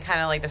playing that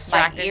kind of like My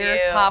distracted ears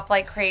you. popped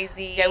like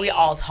crazy. Yeah, we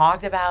all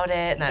talked about it,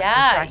 and that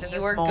Yeah, distracted you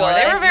us were more. good.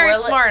 They were very You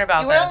were smart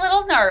about You this. were a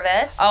little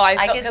nervous. Oh, I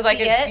felt because I see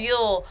could it.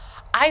 feel.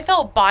 I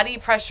felt body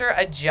pressure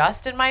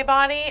adjust in my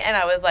body, and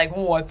I was like,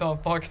 "What the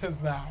fuck is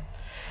that?"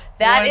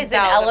 That is an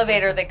 1000%.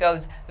 elevator that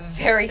goes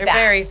very They're fast.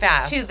 very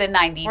fast. To the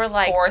 94th We're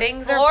like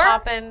things floor. are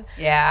popping.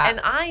 Yeah. And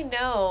I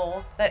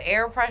know that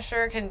air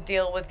pressure can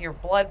deal with your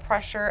blood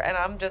pressure, and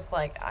I'm just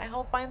like, I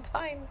hope mine's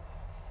fine.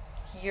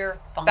 You're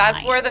fine.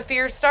 That's where the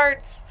fear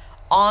starts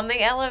on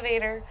the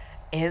elevator.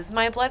 Is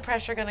my blood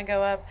pressure gonna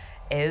go up?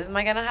 Am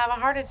I gonna have a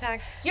heart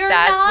attack? You're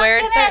That's not where it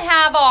gonna starts.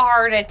 have a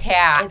heart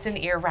attack. It's an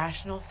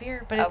irrational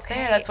fear, but it's okay,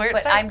 there. That's where it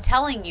but starts. I'm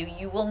telling you,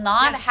 you will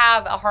not Yeah.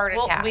 have a heart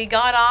Well, attack. we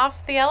got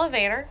off the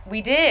elevator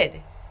We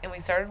did, and we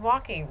started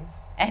walking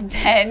and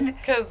then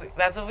because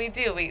that's what we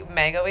do.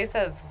 Meg always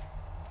says,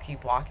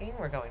 "Keep walking.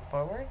 We're going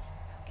forward.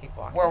 Keep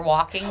walking. we're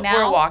walking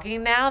now. We're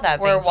walking now. We're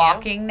Thank you.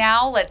 walking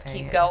now. Let's There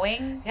keep you go.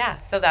 going. Yeah,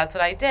 so that's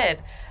what I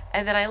did.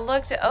 And then I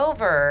looked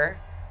over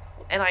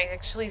and I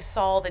actually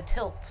saw the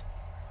tilt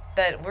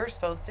that we're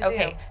supposed to do.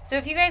 Okay, so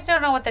if you guys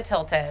don't know what the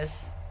tilt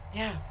is,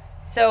 Yeah.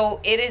 so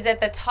it is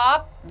at the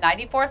top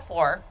 94th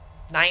floor,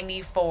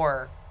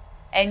 94.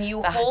 and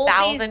you The hold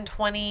these.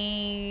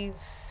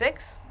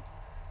 1026?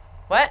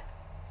 What?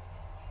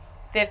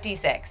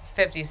 56.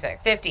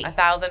 56. 50.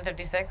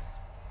 1,056?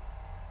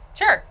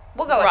 Sure.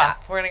 We'll go with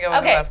Rough. that. We're going to go with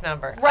Okay. a rough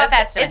number. Rough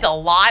estimate. It's a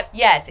lot.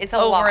 Yes, it's a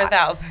lot. Over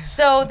 1,000.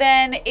 So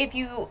then if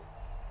you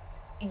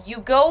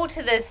go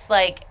to this,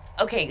 like,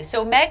 okay,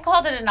 so Meg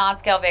called it a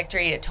non-scale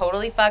victory. It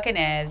totally fucking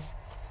is.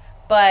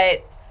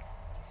 But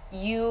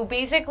you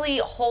basically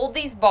hold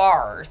these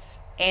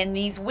bars and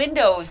these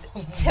windows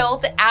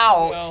tilt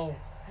out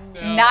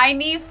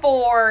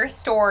 94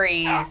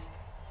 stories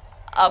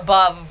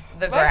above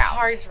the My ground.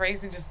 heart's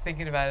racing just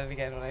thinking about it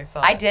again when I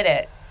saw it. I did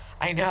it.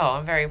 I know.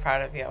 I'm very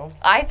proud of you.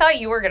 I thought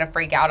you were going to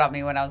freak out on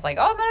me when I was like,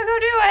 oh, I'm going to go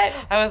do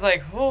it. I was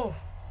like, whoa.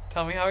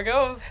 Tell me how it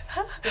goes.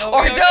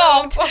 Or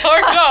don't.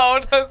 Or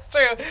don't. That's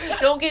true.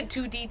 Don't get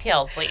too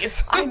detailed,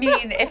 please. I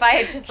mean, if I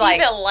had just Keep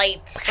like... it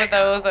light for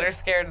those that are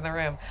scared in the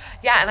room.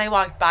 Yeah, and I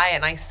walked by it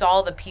and I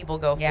saw the people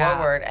go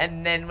forward.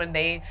 And then when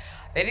they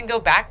didn't go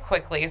back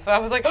quickly. So I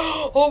was like,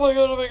 oh my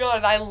God.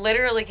 And I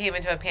literally came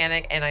into a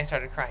panic and I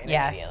started crying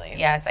immediately.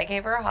 Yes, I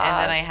gave her a hug.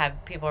 And then I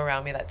had people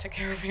around me that took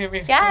care of me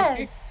immediately.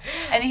 Yes.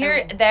 And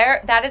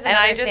that is another and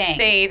I just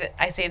thing.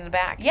 I stayed in the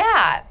back.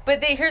 Yeah,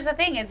 but here's the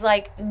thing is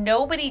like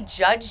nobody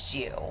judged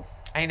you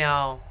I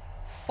know.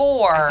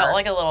 for... I felt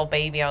like a little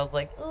baby. I was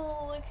like,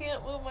 oh, I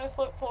can't move my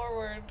foot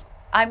forward.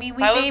 I mean,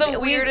 That was the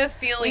weirdest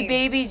feeling. We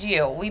babied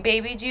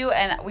you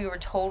and we were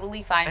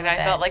totally fine And with I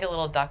it. felt like a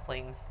little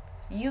duckling.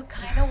 You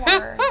kind of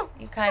were.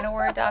 You kind of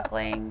were a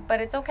duckling, but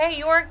it's okay.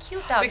 You are a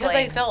cute duckling. Because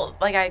I felt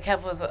like I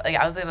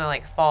was gonna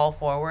like fall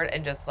forward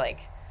and just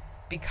like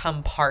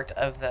become part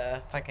of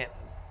the fucking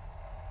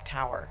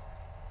tower,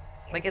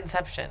 like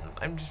Inception.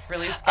 I'm just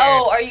really scared.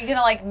 Oh, are you gonna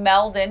like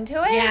meld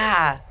into it?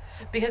 Yeah,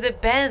 because it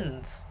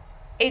bends.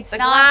 It's The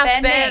not glass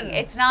bending. bends.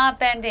 It's not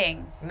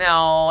bending.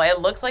 No,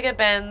 it looks like it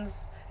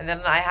bends, and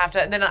then I have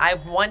to. And then I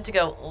want to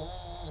go.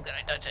 Ooh, can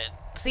I touch it?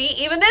 See,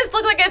 even this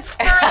looks like it's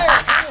further.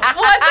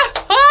 What the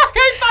fuck?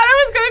 I thought I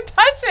was gonna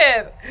touch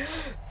it.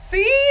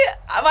 See,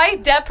 my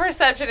depth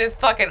perception is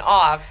fucking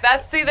off.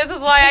 This is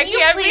why I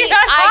can't be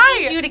that I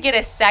high. need you to get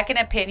a second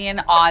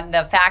opinion on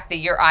the fact that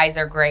your eyes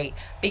are great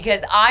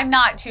because I'm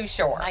not too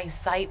sure. My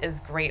sight is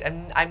great.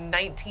 I'm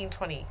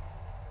 1920.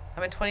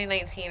 I'm in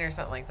 2019 or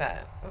something like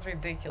that. It was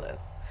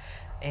ridiculous.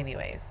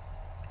 Anyways,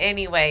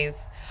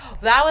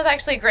 that was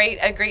actually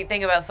a great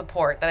thing about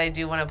support that I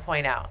do want to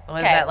point out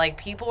was that like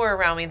people were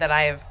around me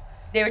that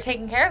They were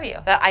taking care of you.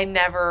 that I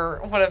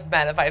never would have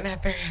met if I didn't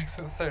have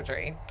bariatric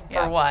surgery,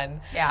 for one.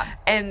 Yeah.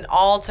 And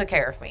all took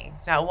care of me.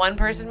 Not one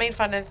person made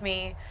fun of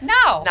me.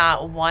 No.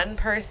 Not one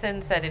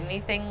person said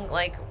anything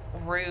like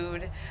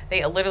rude.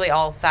 They literally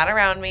all sat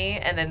around me,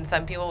 and then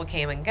some people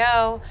came and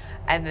go,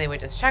 and they would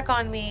just check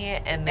on me,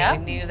 and they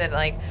knew that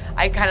like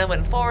I kind of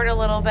went forward a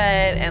little bit,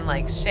 and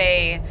like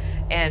Shay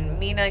and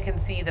Mina can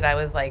see that I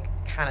was like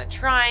kind of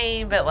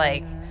trying, but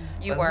like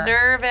You was were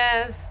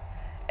nervous.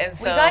 And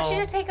so we got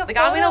you to take a they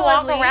got me to photo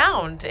walk at least.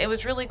 around. It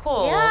was really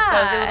cool. Yeah. So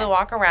I was able to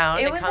walk around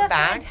It and was come a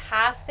back.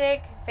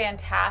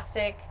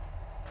 fantastic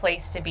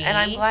place to be. And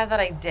I'm glad that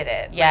I did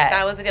it. Yes. Like,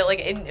 that was the deal. Like,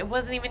 it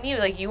wasn't even you.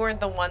 Like, you weren't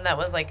the one that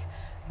was, like,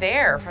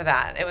 there for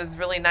that. It was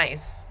really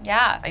nice.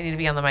 Yeah. I need to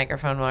be on the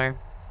microphone more.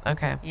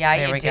 Okay. Yeah,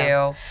 there you we do.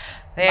 Go.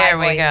 There My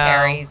we voice go.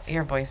 carries.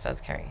 Your voice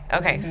does carry.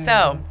 Okay,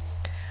 so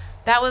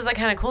that was the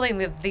kind of cool thing.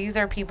 That these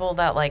are people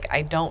that, like,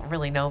 I don't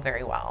really know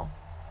very well.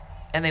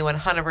 And they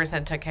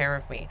 100% took care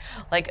of me.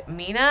 Like,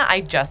 Mina, I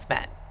just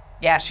met.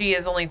 Yes. She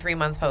is only 3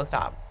 months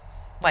post-op.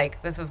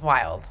 Like, this is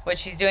wild. Which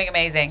she's doing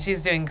amazing.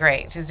 She's doing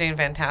great. She's doing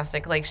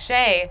fantastic. Like,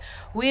 Shay,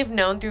 we've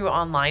known through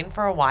online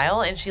for a while,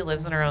 and she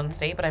lives in her own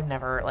state, but I've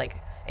never, like,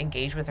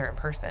 engaged with her in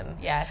person.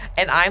 Yes.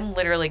 And I'm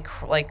literally,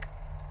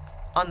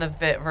 on the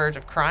verge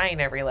of crying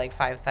every,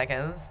 5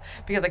 seconds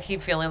because I keep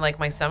feeling like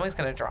my stomach's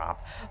going to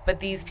drop. But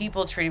these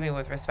people treated me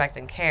with respect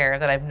and care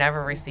that I've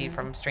never received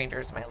from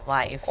strangers in my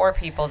life. Or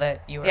people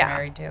that you were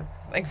married to.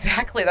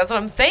 Exactly. That's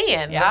what I'm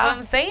saying. Yeah. That's what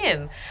I'm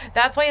saying.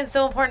 That's why it's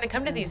so important to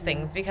come to these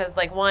things because,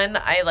 one,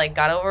 I,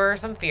 got over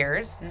some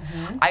fears.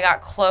 I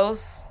got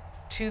close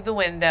to the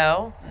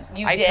window.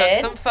 I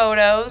took some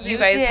photos. You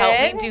guys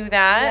helped me do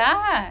that.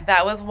 Yeah.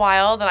 That was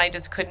wild, and I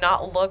just could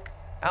not look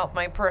out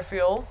my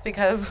peripherals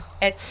because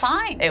it's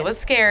fine. It was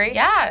scary.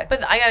 Yeah.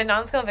 But I got a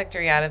non-scale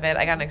victory out of it.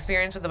 I got an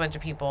experience with a bunch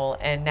of people,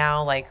 and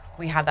now,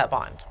 we have that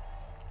bond.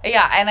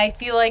 Yeah, and I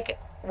feel like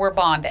we're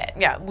bonded.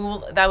 Yeah,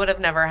 that would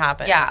have never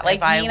happened. Yeah,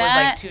 if I Nina,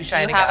 was too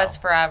shy to go. You have us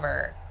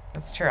forever.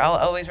 That's true. I'll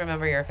always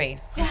remember your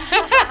face.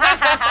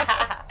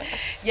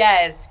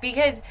 Yes,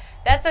 because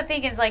that's the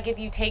thing is if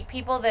you take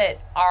people that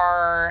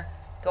are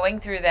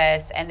going through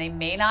this and they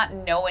may not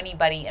know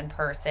anybody in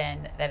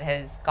person that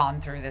has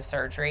gone through the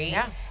surgery,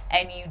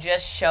 and you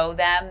just show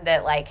them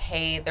that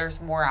hey, there's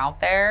more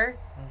out there.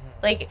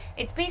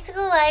 It's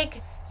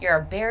basically you're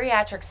a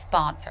bariatric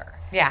sponsor.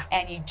 Yeah.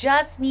 And you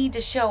just need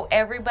to show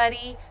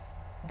everybody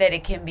that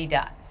it can be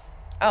done.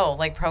 Oh,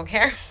 like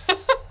ProCare?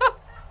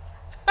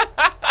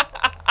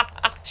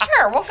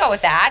 Sure, we'll go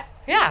with that.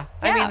 Yeah.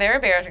 I mean, they're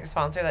a bariatric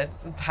sponsor that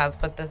has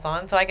put this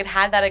on, so I could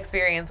have that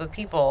experience with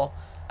people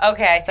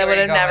Okay, I see That where would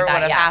have you're going never with would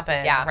that. have Yeah.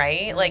 happened, Yeah.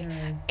 right? Like,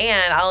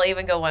 and I'll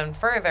even go one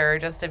further,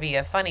 just to be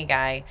a funny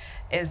guy,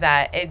 is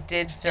that it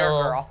did You're a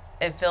fill. girl.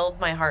 It filled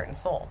my heart and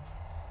soul.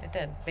 It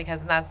did,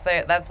 because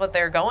that's what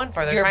they're going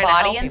for. They're Your trying to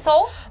help body and people.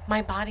 soul?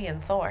 My body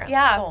and soul.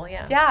 Yeah. Soul,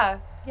 yeah. Yeah.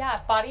 Yeah.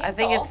 Body and I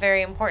think soul. it's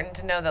very important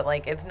to know that,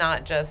 like, it's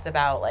not just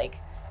about, like,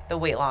 the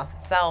weight loss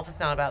itself. It's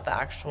not about the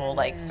actual,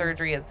 like,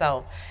 surgery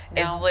itself.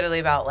 No. It's literally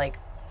about, like,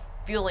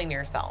 fueling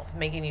yourself,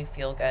 making you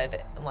feel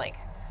good, like,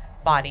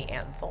 body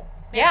and soul.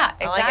 Yeah,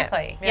 I like it.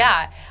 exactly.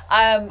 Yeah.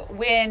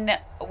 When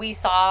we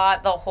saw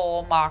the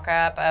whole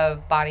mock-up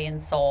of Body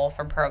and Soul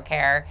from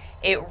ProCare,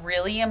 it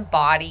really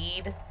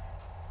embodied,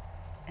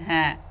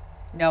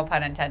 no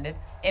pun intended,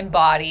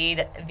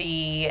 embodied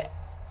the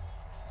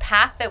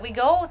path that we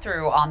go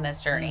through on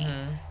this journey.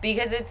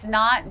 Because it's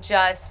not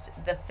just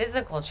the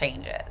physical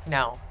changes.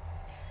 No.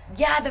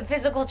 Yeah, the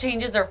physical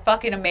changes are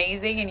fucking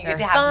amazing, and you get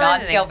They're to have fun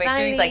non-scale and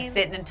victories, like exciting.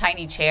 sit in a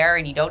tiny chair,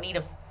 and you don't need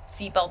a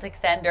seatbelt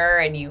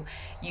extender, and you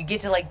get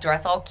to like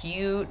dress all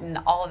cute and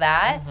all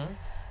that.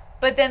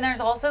 But then there's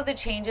also the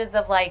changes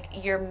of like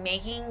you're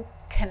making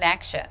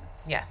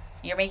connections. Yes.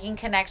 You're making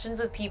connections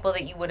with people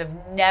that you would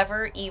have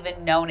never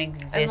even known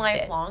existed. And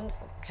lifelong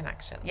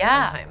connections.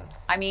 Yeah.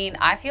 Sometimes. I mean,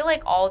 I feel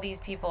like all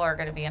these people are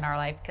going to be in our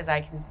life because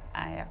I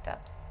have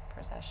depth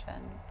perception.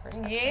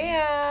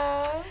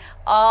 Yeah.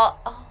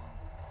 Oh,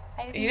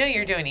 I You know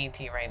you're doing ET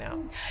right now.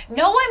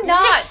 No, I'm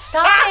not.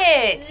 Stop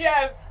it.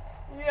 Yes.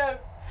 Yes.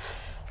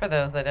 For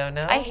those that don't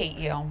know, I hate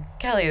you.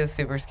 Kelly is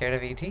super scared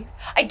of ET.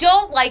 I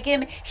don't like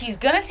him. He's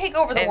going to take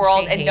over the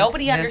world, and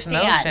nobody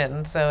understands.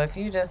 Motion, so if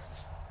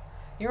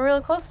you're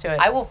real close to it.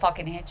 I will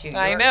fucking hit you.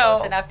 I You're know.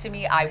 close enough to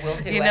me. I will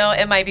do it. You know,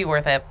 it might be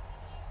worth it.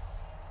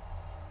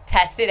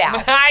 Test it out.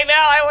 I know.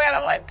 I kind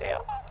of want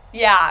to.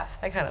 Yeah.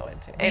 I kind of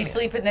want to. We Anyway.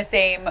 sleep in the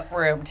same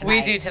room tonight.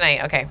 We do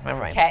tonight. Okay, never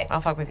mind. 'Kay.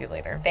 I'll fuck with you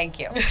later. Thank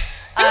you.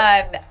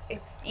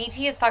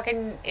 E.T. is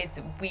fucking, it's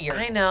weird.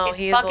 I know, It's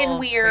he is a fucking little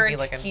weird. creepy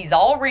looking. He's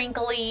all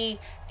wrinkly,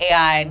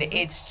 and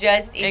it's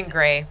just, it's And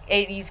gray.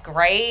 He's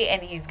gray,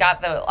 and he's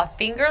got a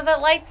finger that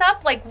lights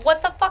up. Like,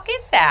 what the fuck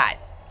is that?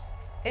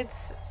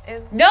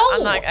 No.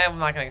 I'm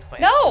not going to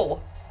explain. It.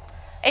 No.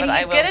 And But I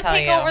he's will going to tell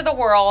take you. over the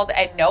world,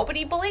 and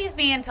nobody believes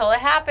me until it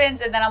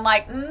happens. And then I'm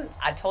like,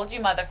 I told you,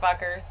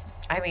 motherfuckers.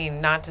 I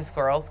mean, not to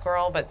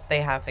squirrel, but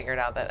they have figured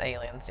out that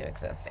aliens do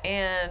exist.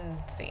 And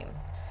scene.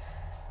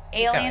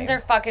 Aliens going.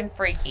 are fucking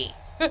freaky.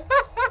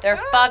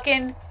 They're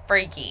fucking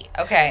freaky.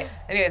 Okay.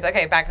 Anyways,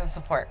 okay, back to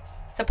support.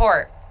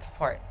 Support.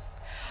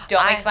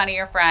 Don't make I- fun of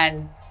your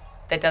friend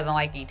that doesn't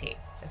like ET.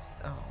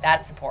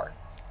 That's support.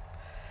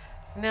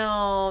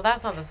 No,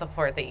 that's not the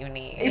support that you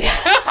need.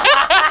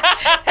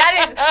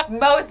 That is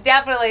most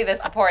definitely the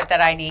support that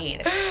I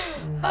need.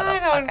 I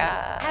don't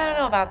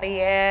know about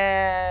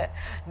that.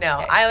 No,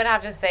 Okay. I would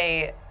have to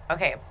say,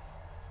 okay,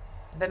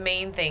 the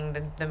main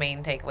thing, the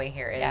main takeaway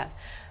here is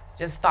Yes.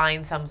 just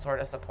find some sort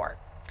of support.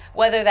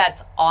 Whether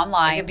that's It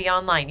online, can be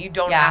online. You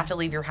don't Yeah. have to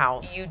leave your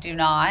house. you do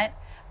not.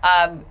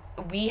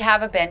 We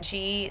have a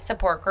Benchy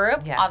support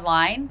group Yes.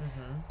 online.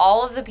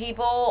 All of the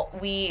people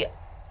we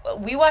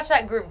watch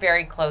that group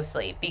very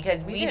closely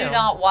because we do do.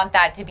 not want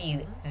that to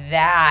be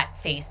that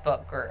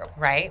Facebook group.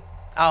 Right?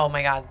 Oh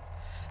my God.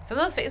 Some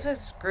of those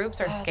Facebook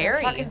groups are They're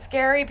scary. fucking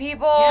scary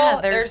people. Yeah,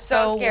 they're they're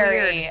so so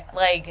scary. weird.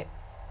 Like,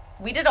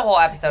 we did a whole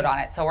episode on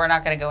it, so we're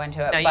not going to go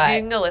into it. No, you but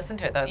can go listen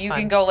to it though. It's you fun.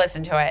 can go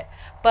listen to it.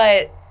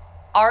 But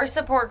our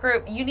support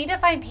group, you need to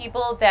find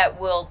people that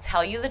will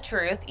tell you the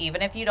truth,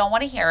 even if you don't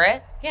want to hear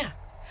it, Yeah.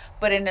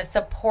 but in a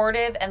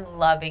supportive and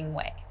loving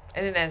way.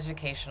 In an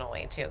educational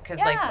way too, because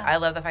Yeah. like I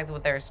love the fact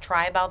that there's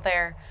Tribe out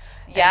there.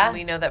 Yeah. And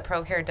we know that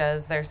ProCare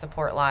does their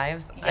support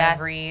lives Yes.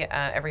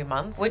 every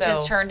month, Which so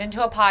is turned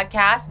into a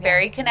podcast,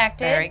 very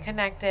connected. very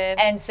connected.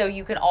 And so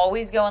you can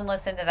always go and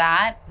listen to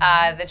that.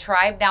 The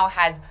Tribe now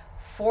has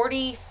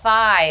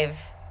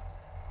 45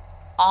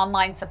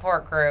 online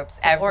support groups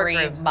Support every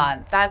groups.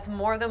 month. That's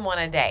more than one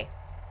a day.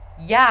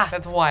 Yeah.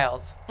 That's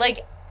wild.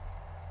 Like,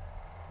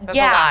 That's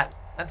yeah. a lot.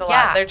 That's a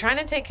Yeah. lot. They're trying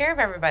to take care of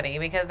everybody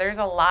because there's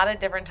a lot of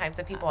different types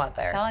of people out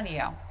there. I'm telling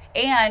you.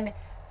 And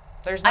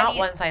There's I not mean-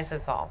 one size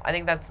fits all. I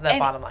think that's the and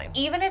bottom line.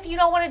 even if you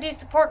don't want to do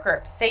support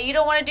groups, say you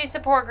don't want to do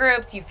support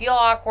groups, you feel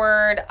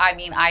awkward. I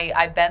mean,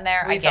 I've been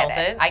there. We I get felt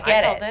it. it. I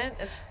get felt it.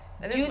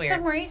 It Do is weird.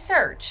 some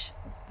research.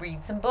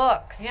 Read some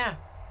books. Yeah.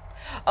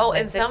 Oh,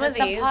 and Listen some to of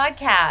these,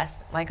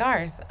 podcasts. like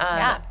ours.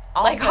 Yeah.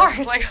 Also, Like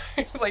ours.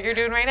 like you're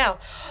doing right now.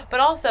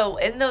 But also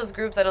in those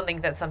groups, I don't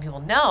think that some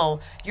people know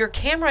your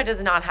camera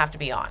does not have to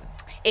be on.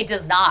 It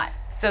does not.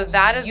 So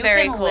that is You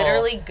very can cool.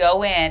 literally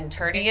go in,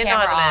 turn Be your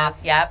camera anonymous.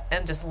 off. Yep.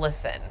 And just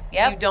listen.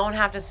 Yep. You don't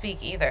have to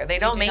speak either. They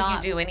don't do make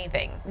not. you do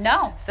anything.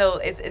 No. So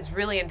it's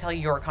really until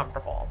you're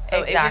comfortable. So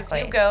Exactly.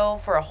 if you go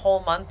for a whole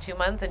month, 2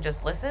 months, and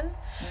just listen,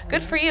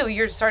 good for you.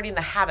 You're starting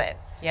the habit.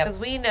 Yep. Because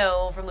we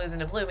know from losing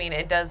to blooming,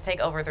 it does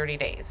take over 30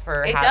 days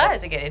for It habits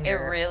does. to get in It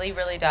your really,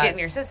 really does. get in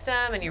your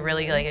system, and you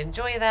really like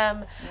enjoy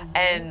them.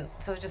 And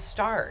so just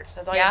start.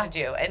 That's all you have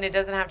to do. And it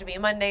doesn't have to be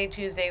Monday,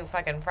 Tuesday,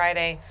 fucking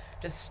Friday.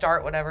 Just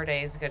start whatever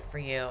day is good for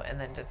you,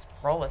 and then just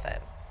roll with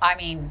it. I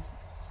mean,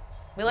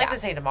 We like to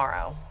say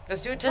tomorrow.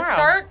 Just do it tomorrow. Just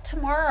start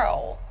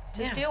tomorrow.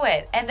 Just do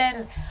it. And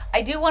then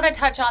I do want to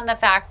touch on the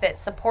fact that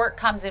support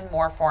comes in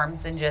more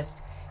forms than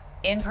just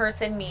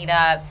in-person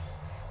meetups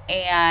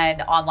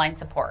and online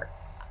support.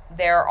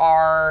 There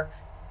are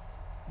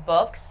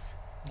books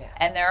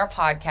and there are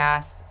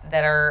podcasts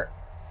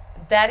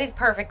that is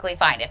perfectly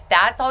fine. If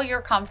that's all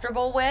you're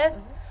comfortable with,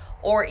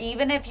 or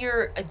even if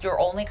you're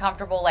only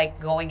comfortable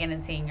like going in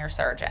and seeing your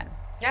surgeon.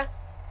 Yeah.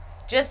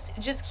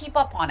 Just keep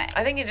up on it.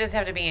 I think you just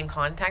have to be in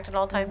contact at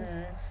all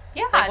times.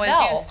 Yeah. Like once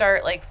you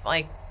start like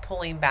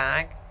pulling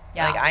back.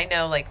 Yeah. Like I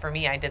know, like for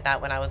me, I did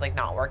that when I was like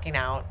not working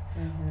out,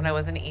 when I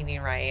wasn't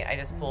eating right. I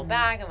just pulled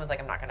back and was like,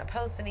 I'm not going to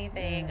post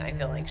anything. I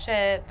feel like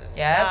shit.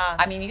 Yeah.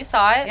 I mean, you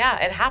saw it.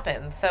 Yeah, it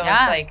happened. So it's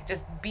like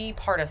just be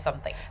part of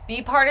something.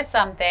 Be part of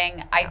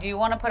something. I do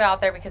want to put out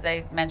there because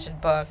I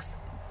mentioned books.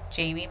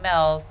 Jamie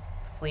Mills,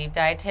 sleep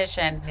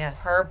dietitian.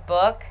 Yes. Her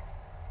book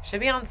should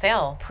be on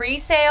sale.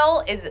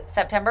 Pre-sale is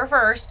September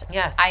 1st.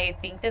 Yes. I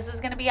think this is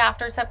going to be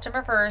after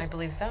September 1st. I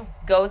believe so.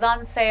 Goes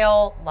on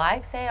sale,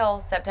 live sale,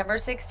 September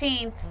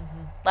 16th.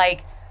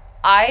 Like,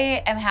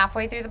 I am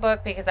halfway through the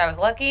book because I was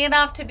lucky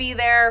enough to be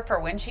there for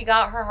when she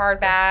got her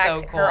hardback,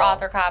 so cool. her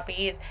author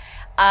copies.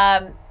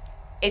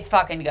 It's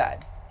fucking good.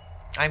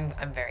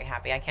 I'm very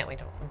happy. I can't wait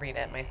to read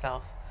it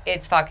myself.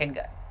 It's fucking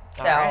good.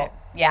 So, right.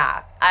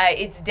 yeah,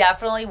 it's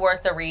definitely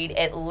worth the read.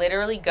 It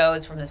literally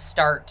goes from the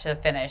start to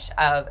finish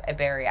of a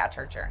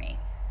bariatric journey.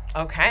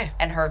 Okay.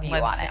 And her view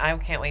on it. I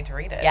can't wait to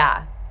read it.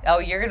 Yeah. Oh,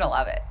 you're going to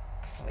love it.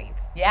 Sweet.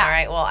 Yeah. All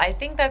right. Well, I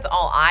think that's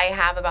all I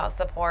have about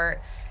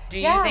support. Do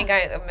you think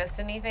I missed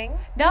anything?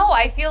 No,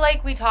 I feel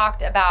like we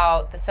talked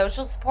about the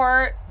social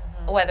support,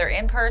 whether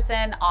in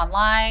person,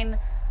 online.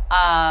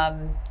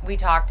 We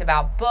talked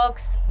about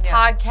books,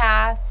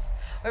 podcasts.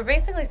 We're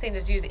basically saying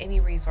just use any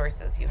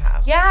resources you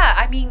have. Yeah,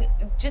 I mean,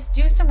 just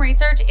do some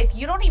research. If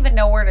you don't even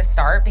know where to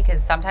start,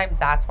 because sometimes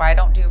that's why I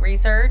don't do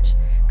research,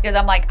 because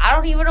I'm like, I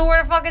don't even know where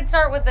to fucking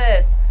start with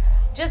this.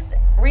 Just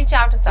reach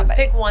out to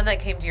somebody. Just pick one that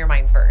came to your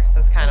mind first.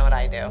 That's kind of what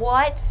I do.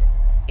 What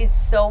is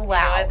so loud? You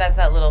know what? That's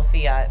that little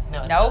Fiat.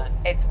 No, nope,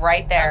 it's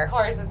right there. Of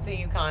course, it's the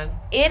Yukon.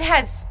 It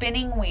has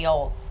spinning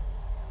wheels.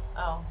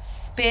 Oh.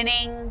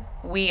 Spinning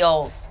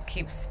wheels.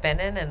 Keep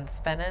spinning and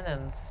spinning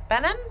and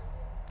spinning.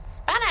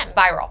 Spinning.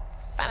 Spiral.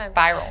 Spinning.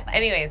 Spiral.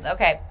 Anyways.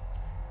 Okay.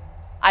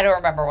 I don't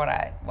remember what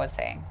I was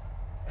saying.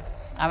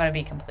 I'm going to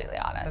be completely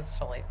honest. That's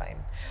totally fine.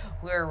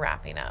 We're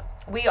wrapping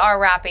up. We are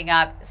wrapping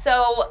up.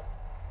 So,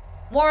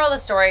 moral of the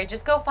story,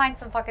 just go find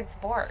some fucking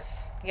support.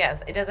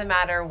 Yes, it doesn't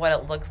matter what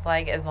it looks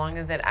like. As long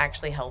as it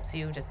actually helps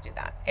you, just do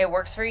that. It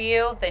works for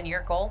you, then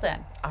you're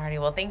golden. Alrighty,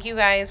 well, thank you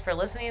guys for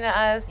listening to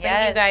us. Yes.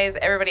 Thank you guys,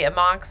 everybody at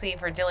Moxy,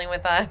 for dealing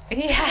with us.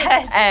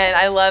 Yes. And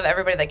I love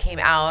everybody that came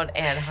out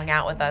and hung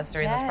out with us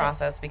during this Yes.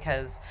 process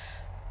because,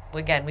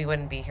 again, we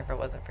wouldn't be here if it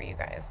wasn't for you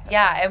guys. So.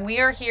 Yeah, and we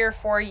are here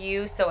for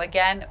you. So,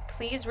 again,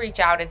 please reach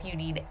out if you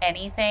need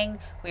anything.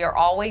 We are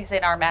always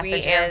in our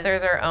messages.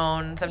 Answers our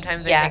own.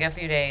 Sometimes they take a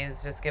few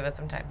days. Just give us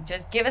some time.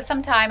 Just give us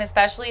some time,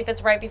 especially if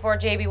it's right before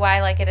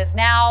JBY like it is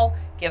now.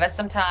 Give us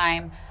some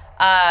time.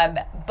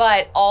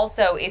 But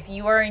also, if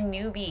you are a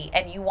newbie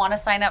and you want to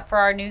sign up for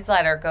our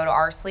newsletter, go to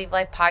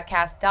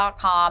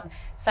oursleevelifepodcast.com.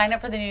 Sign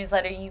up for the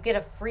newsletter. You get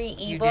a free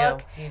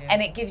ebook. You do.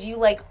 And it gives you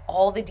like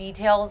all the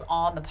details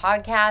on the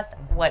podcast,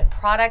 what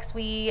products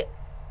we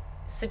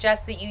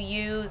suggest that you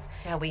use.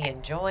 Yeah, we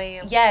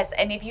enjoy. Yes.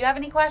 And if you have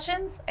any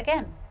questions,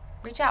 again,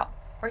 reach out.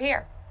 We're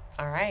here.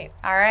 All right.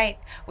 All right.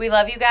 We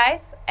love you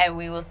guys, and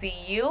we will see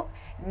you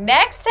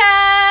next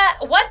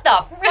time. What the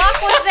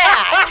fuck was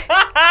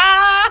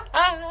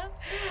that?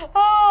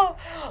 Oh,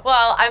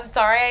 well, I'm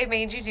sorry I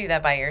made you do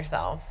that by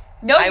yourself.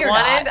 No, you're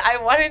not. I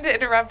wanted to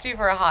interrupt you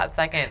for a hot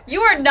second.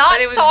 You are not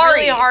But it was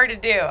sorry. really hard to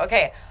do.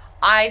 Okay.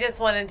 I just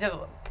wanted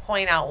to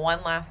point out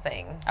one last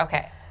thing.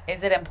 Okay.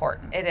 Is it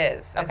important? It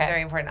is. Okay. It's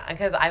very important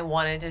because I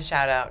wanted to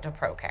shout out to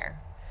ProCare.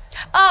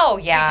 Oh,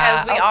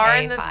 yeah. Because we are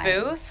in this fine.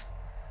 booth.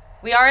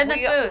 We are in this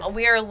booth.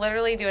 We are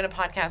literally doing a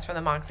podcast from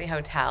the Moxy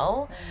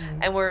Hotel,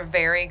 and we're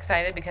very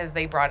excited because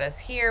they brought us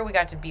here. We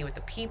got to be with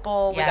the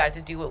people. Yes. We got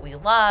to do what we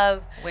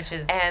love, Which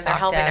is and they're talk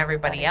helping to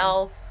everybody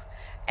else.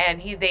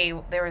 And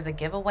there was a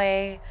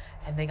giveaway,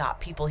 and they got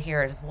people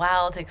here as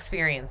well to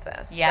experience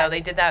this. Yes. So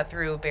they did that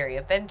through Berry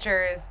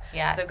Adventures.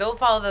 Yes. So go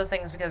follow those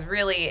things because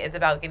really it's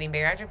about getting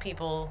bariatric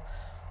people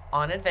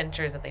on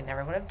adventures that they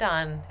never would have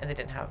done if they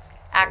didn't have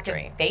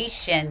surgery.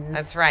 Activations.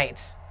 That's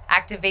right.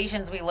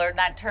 Activations. We learned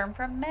that term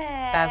from Meg.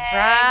 That's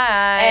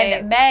right.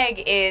 And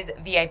Meg is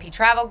VIP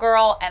travel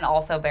girl and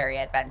also Berry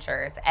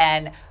Adventures.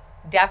 And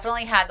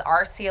definitely has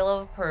our seal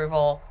of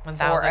approval for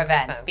 1000%.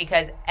 events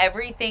because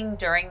everything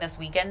during this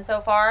weekend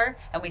so far,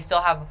 and we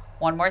still have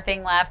one more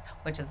thing left,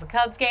 which is the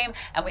Cubs game,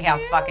 and we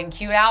have fucking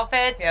cute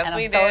outfits. Yes, and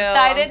we I'm so do.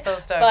 excited. I'm so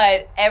stoked.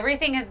 But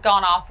everything has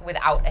gone off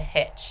without a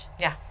hitch.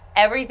 Yeah.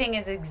 Everything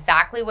is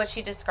exactly what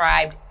she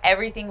described.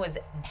 Everything was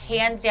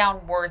hands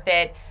down worth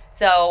it.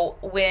 So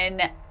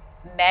when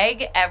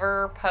Meg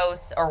ever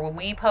posts, or when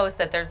we post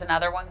that there's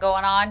another one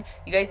going on,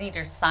 you guys need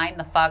to sign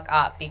the fuck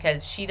up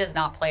because she does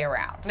not play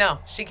around. No,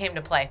 she came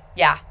to play.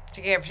 Yeah.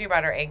 She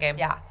brought her A game.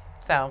 Yeah.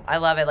 So I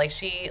love it. Like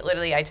she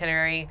literally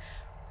itinerary,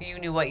 you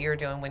knew what you were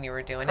doing when you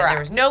were doing it. Correct. There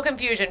was no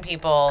confusion,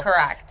 people.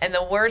 Correct. And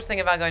the worst thing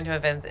about going to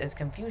events is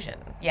confusion.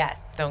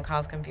 Yes. Don't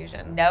cause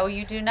confusion. No,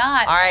 you do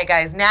not. All right,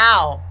 guys.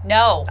 Now.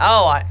 No.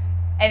 Oh.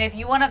 And if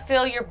you want to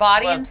fill your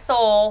body and Whoops.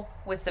 soul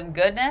with some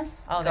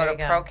goodness, Oh, go there to you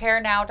go.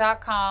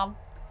 procarenow.com.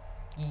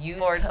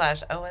 Use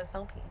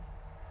 /OSLP.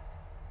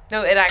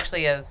 No, it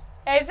actually is.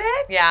 Is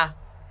it? Yeah.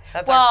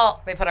 That's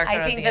they put our code I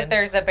at think the that end.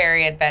 there's a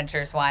Berry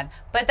Adventures one,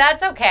 but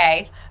that's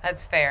okay.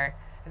 That's fair.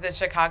 Is it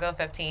Chicago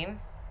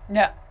 15?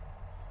 No.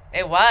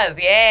 It was.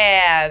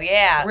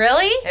 Yeah.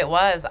 Really? It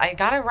was. I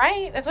got it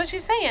right. That's what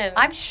she's saying.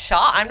 I'm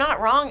shocked. I'm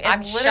not wrong.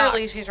 I'm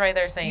literally shocked. She's right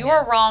there saying You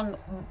are yes. wrong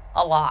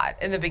a lot.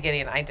 In the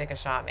beginning, I took a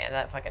shot, man.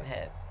 That fucking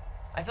hit.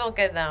 I feel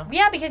good though.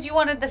 Yeah, because you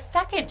wanted the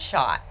second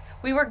shot.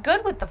 We were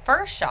good with the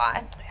first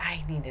shot.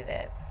 I needed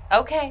it.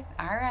 Okay.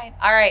 All right.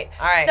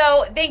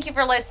 So thank you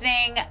for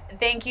listening.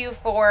 Thank you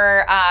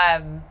for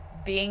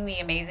being the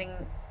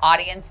amazing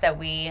audience that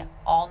we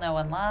all know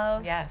and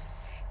love.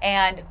 Yes.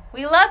 And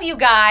we love you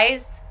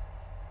guys.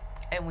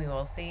 And we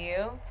will see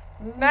you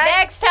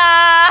next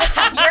time.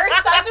 You're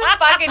such a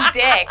fucking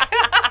dick.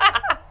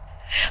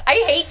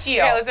 I hate you.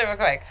 Okay, let's do it real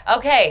quick.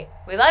 Okay.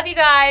 We love you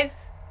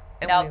guys.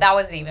 And No, that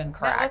wasn't even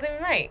correct. That wasn't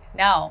even right.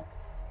 No.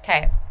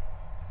 Okay.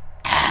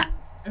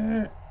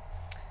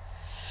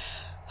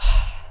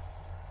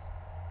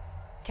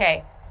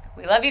 Okay.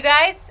 We love you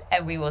guys,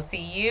 and we will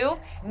see you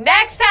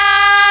next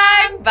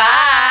time.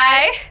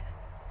 Bye.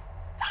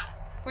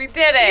 We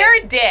did it.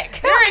 You're a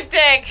dick. You're a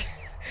dick.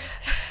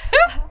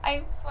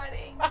 I'm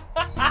sweating.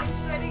 I'm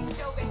sweating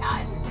so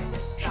bad.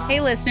 Hey,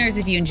 listeners,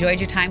 if you enjoyed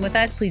your time with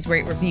us, please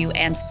rate, review,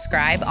 and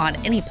subscribe on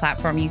any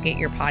platform you get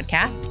your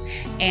podcasts.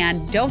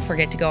 And don't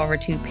forget to go over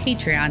to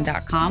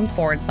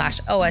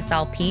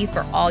patreon.com/OSLP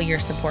for all your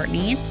support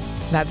needs.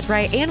 That's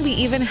right. And we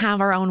even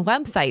have our own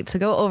website. So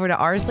go over to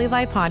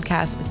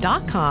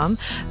ourslivepodcast.com,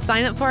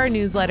 sign up for our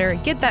newsletter,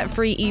 get that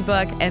free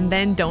ebook, and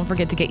then don't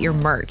forget to get your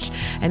merch.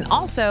 And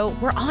also,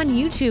 we're on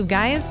YouTube,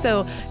 guys.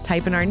 So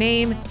type in our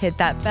name, hit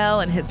that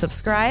bell, and hit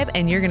subscribe,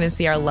 and you're going to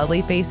see our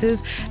lovely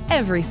faces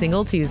every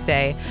single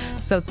Tuesday.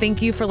 So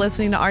thank you for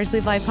listening to Our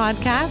Sleeve Life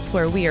Podcast,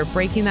 where we are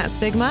breaking that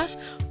stigma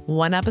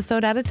one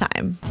episode at a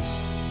time.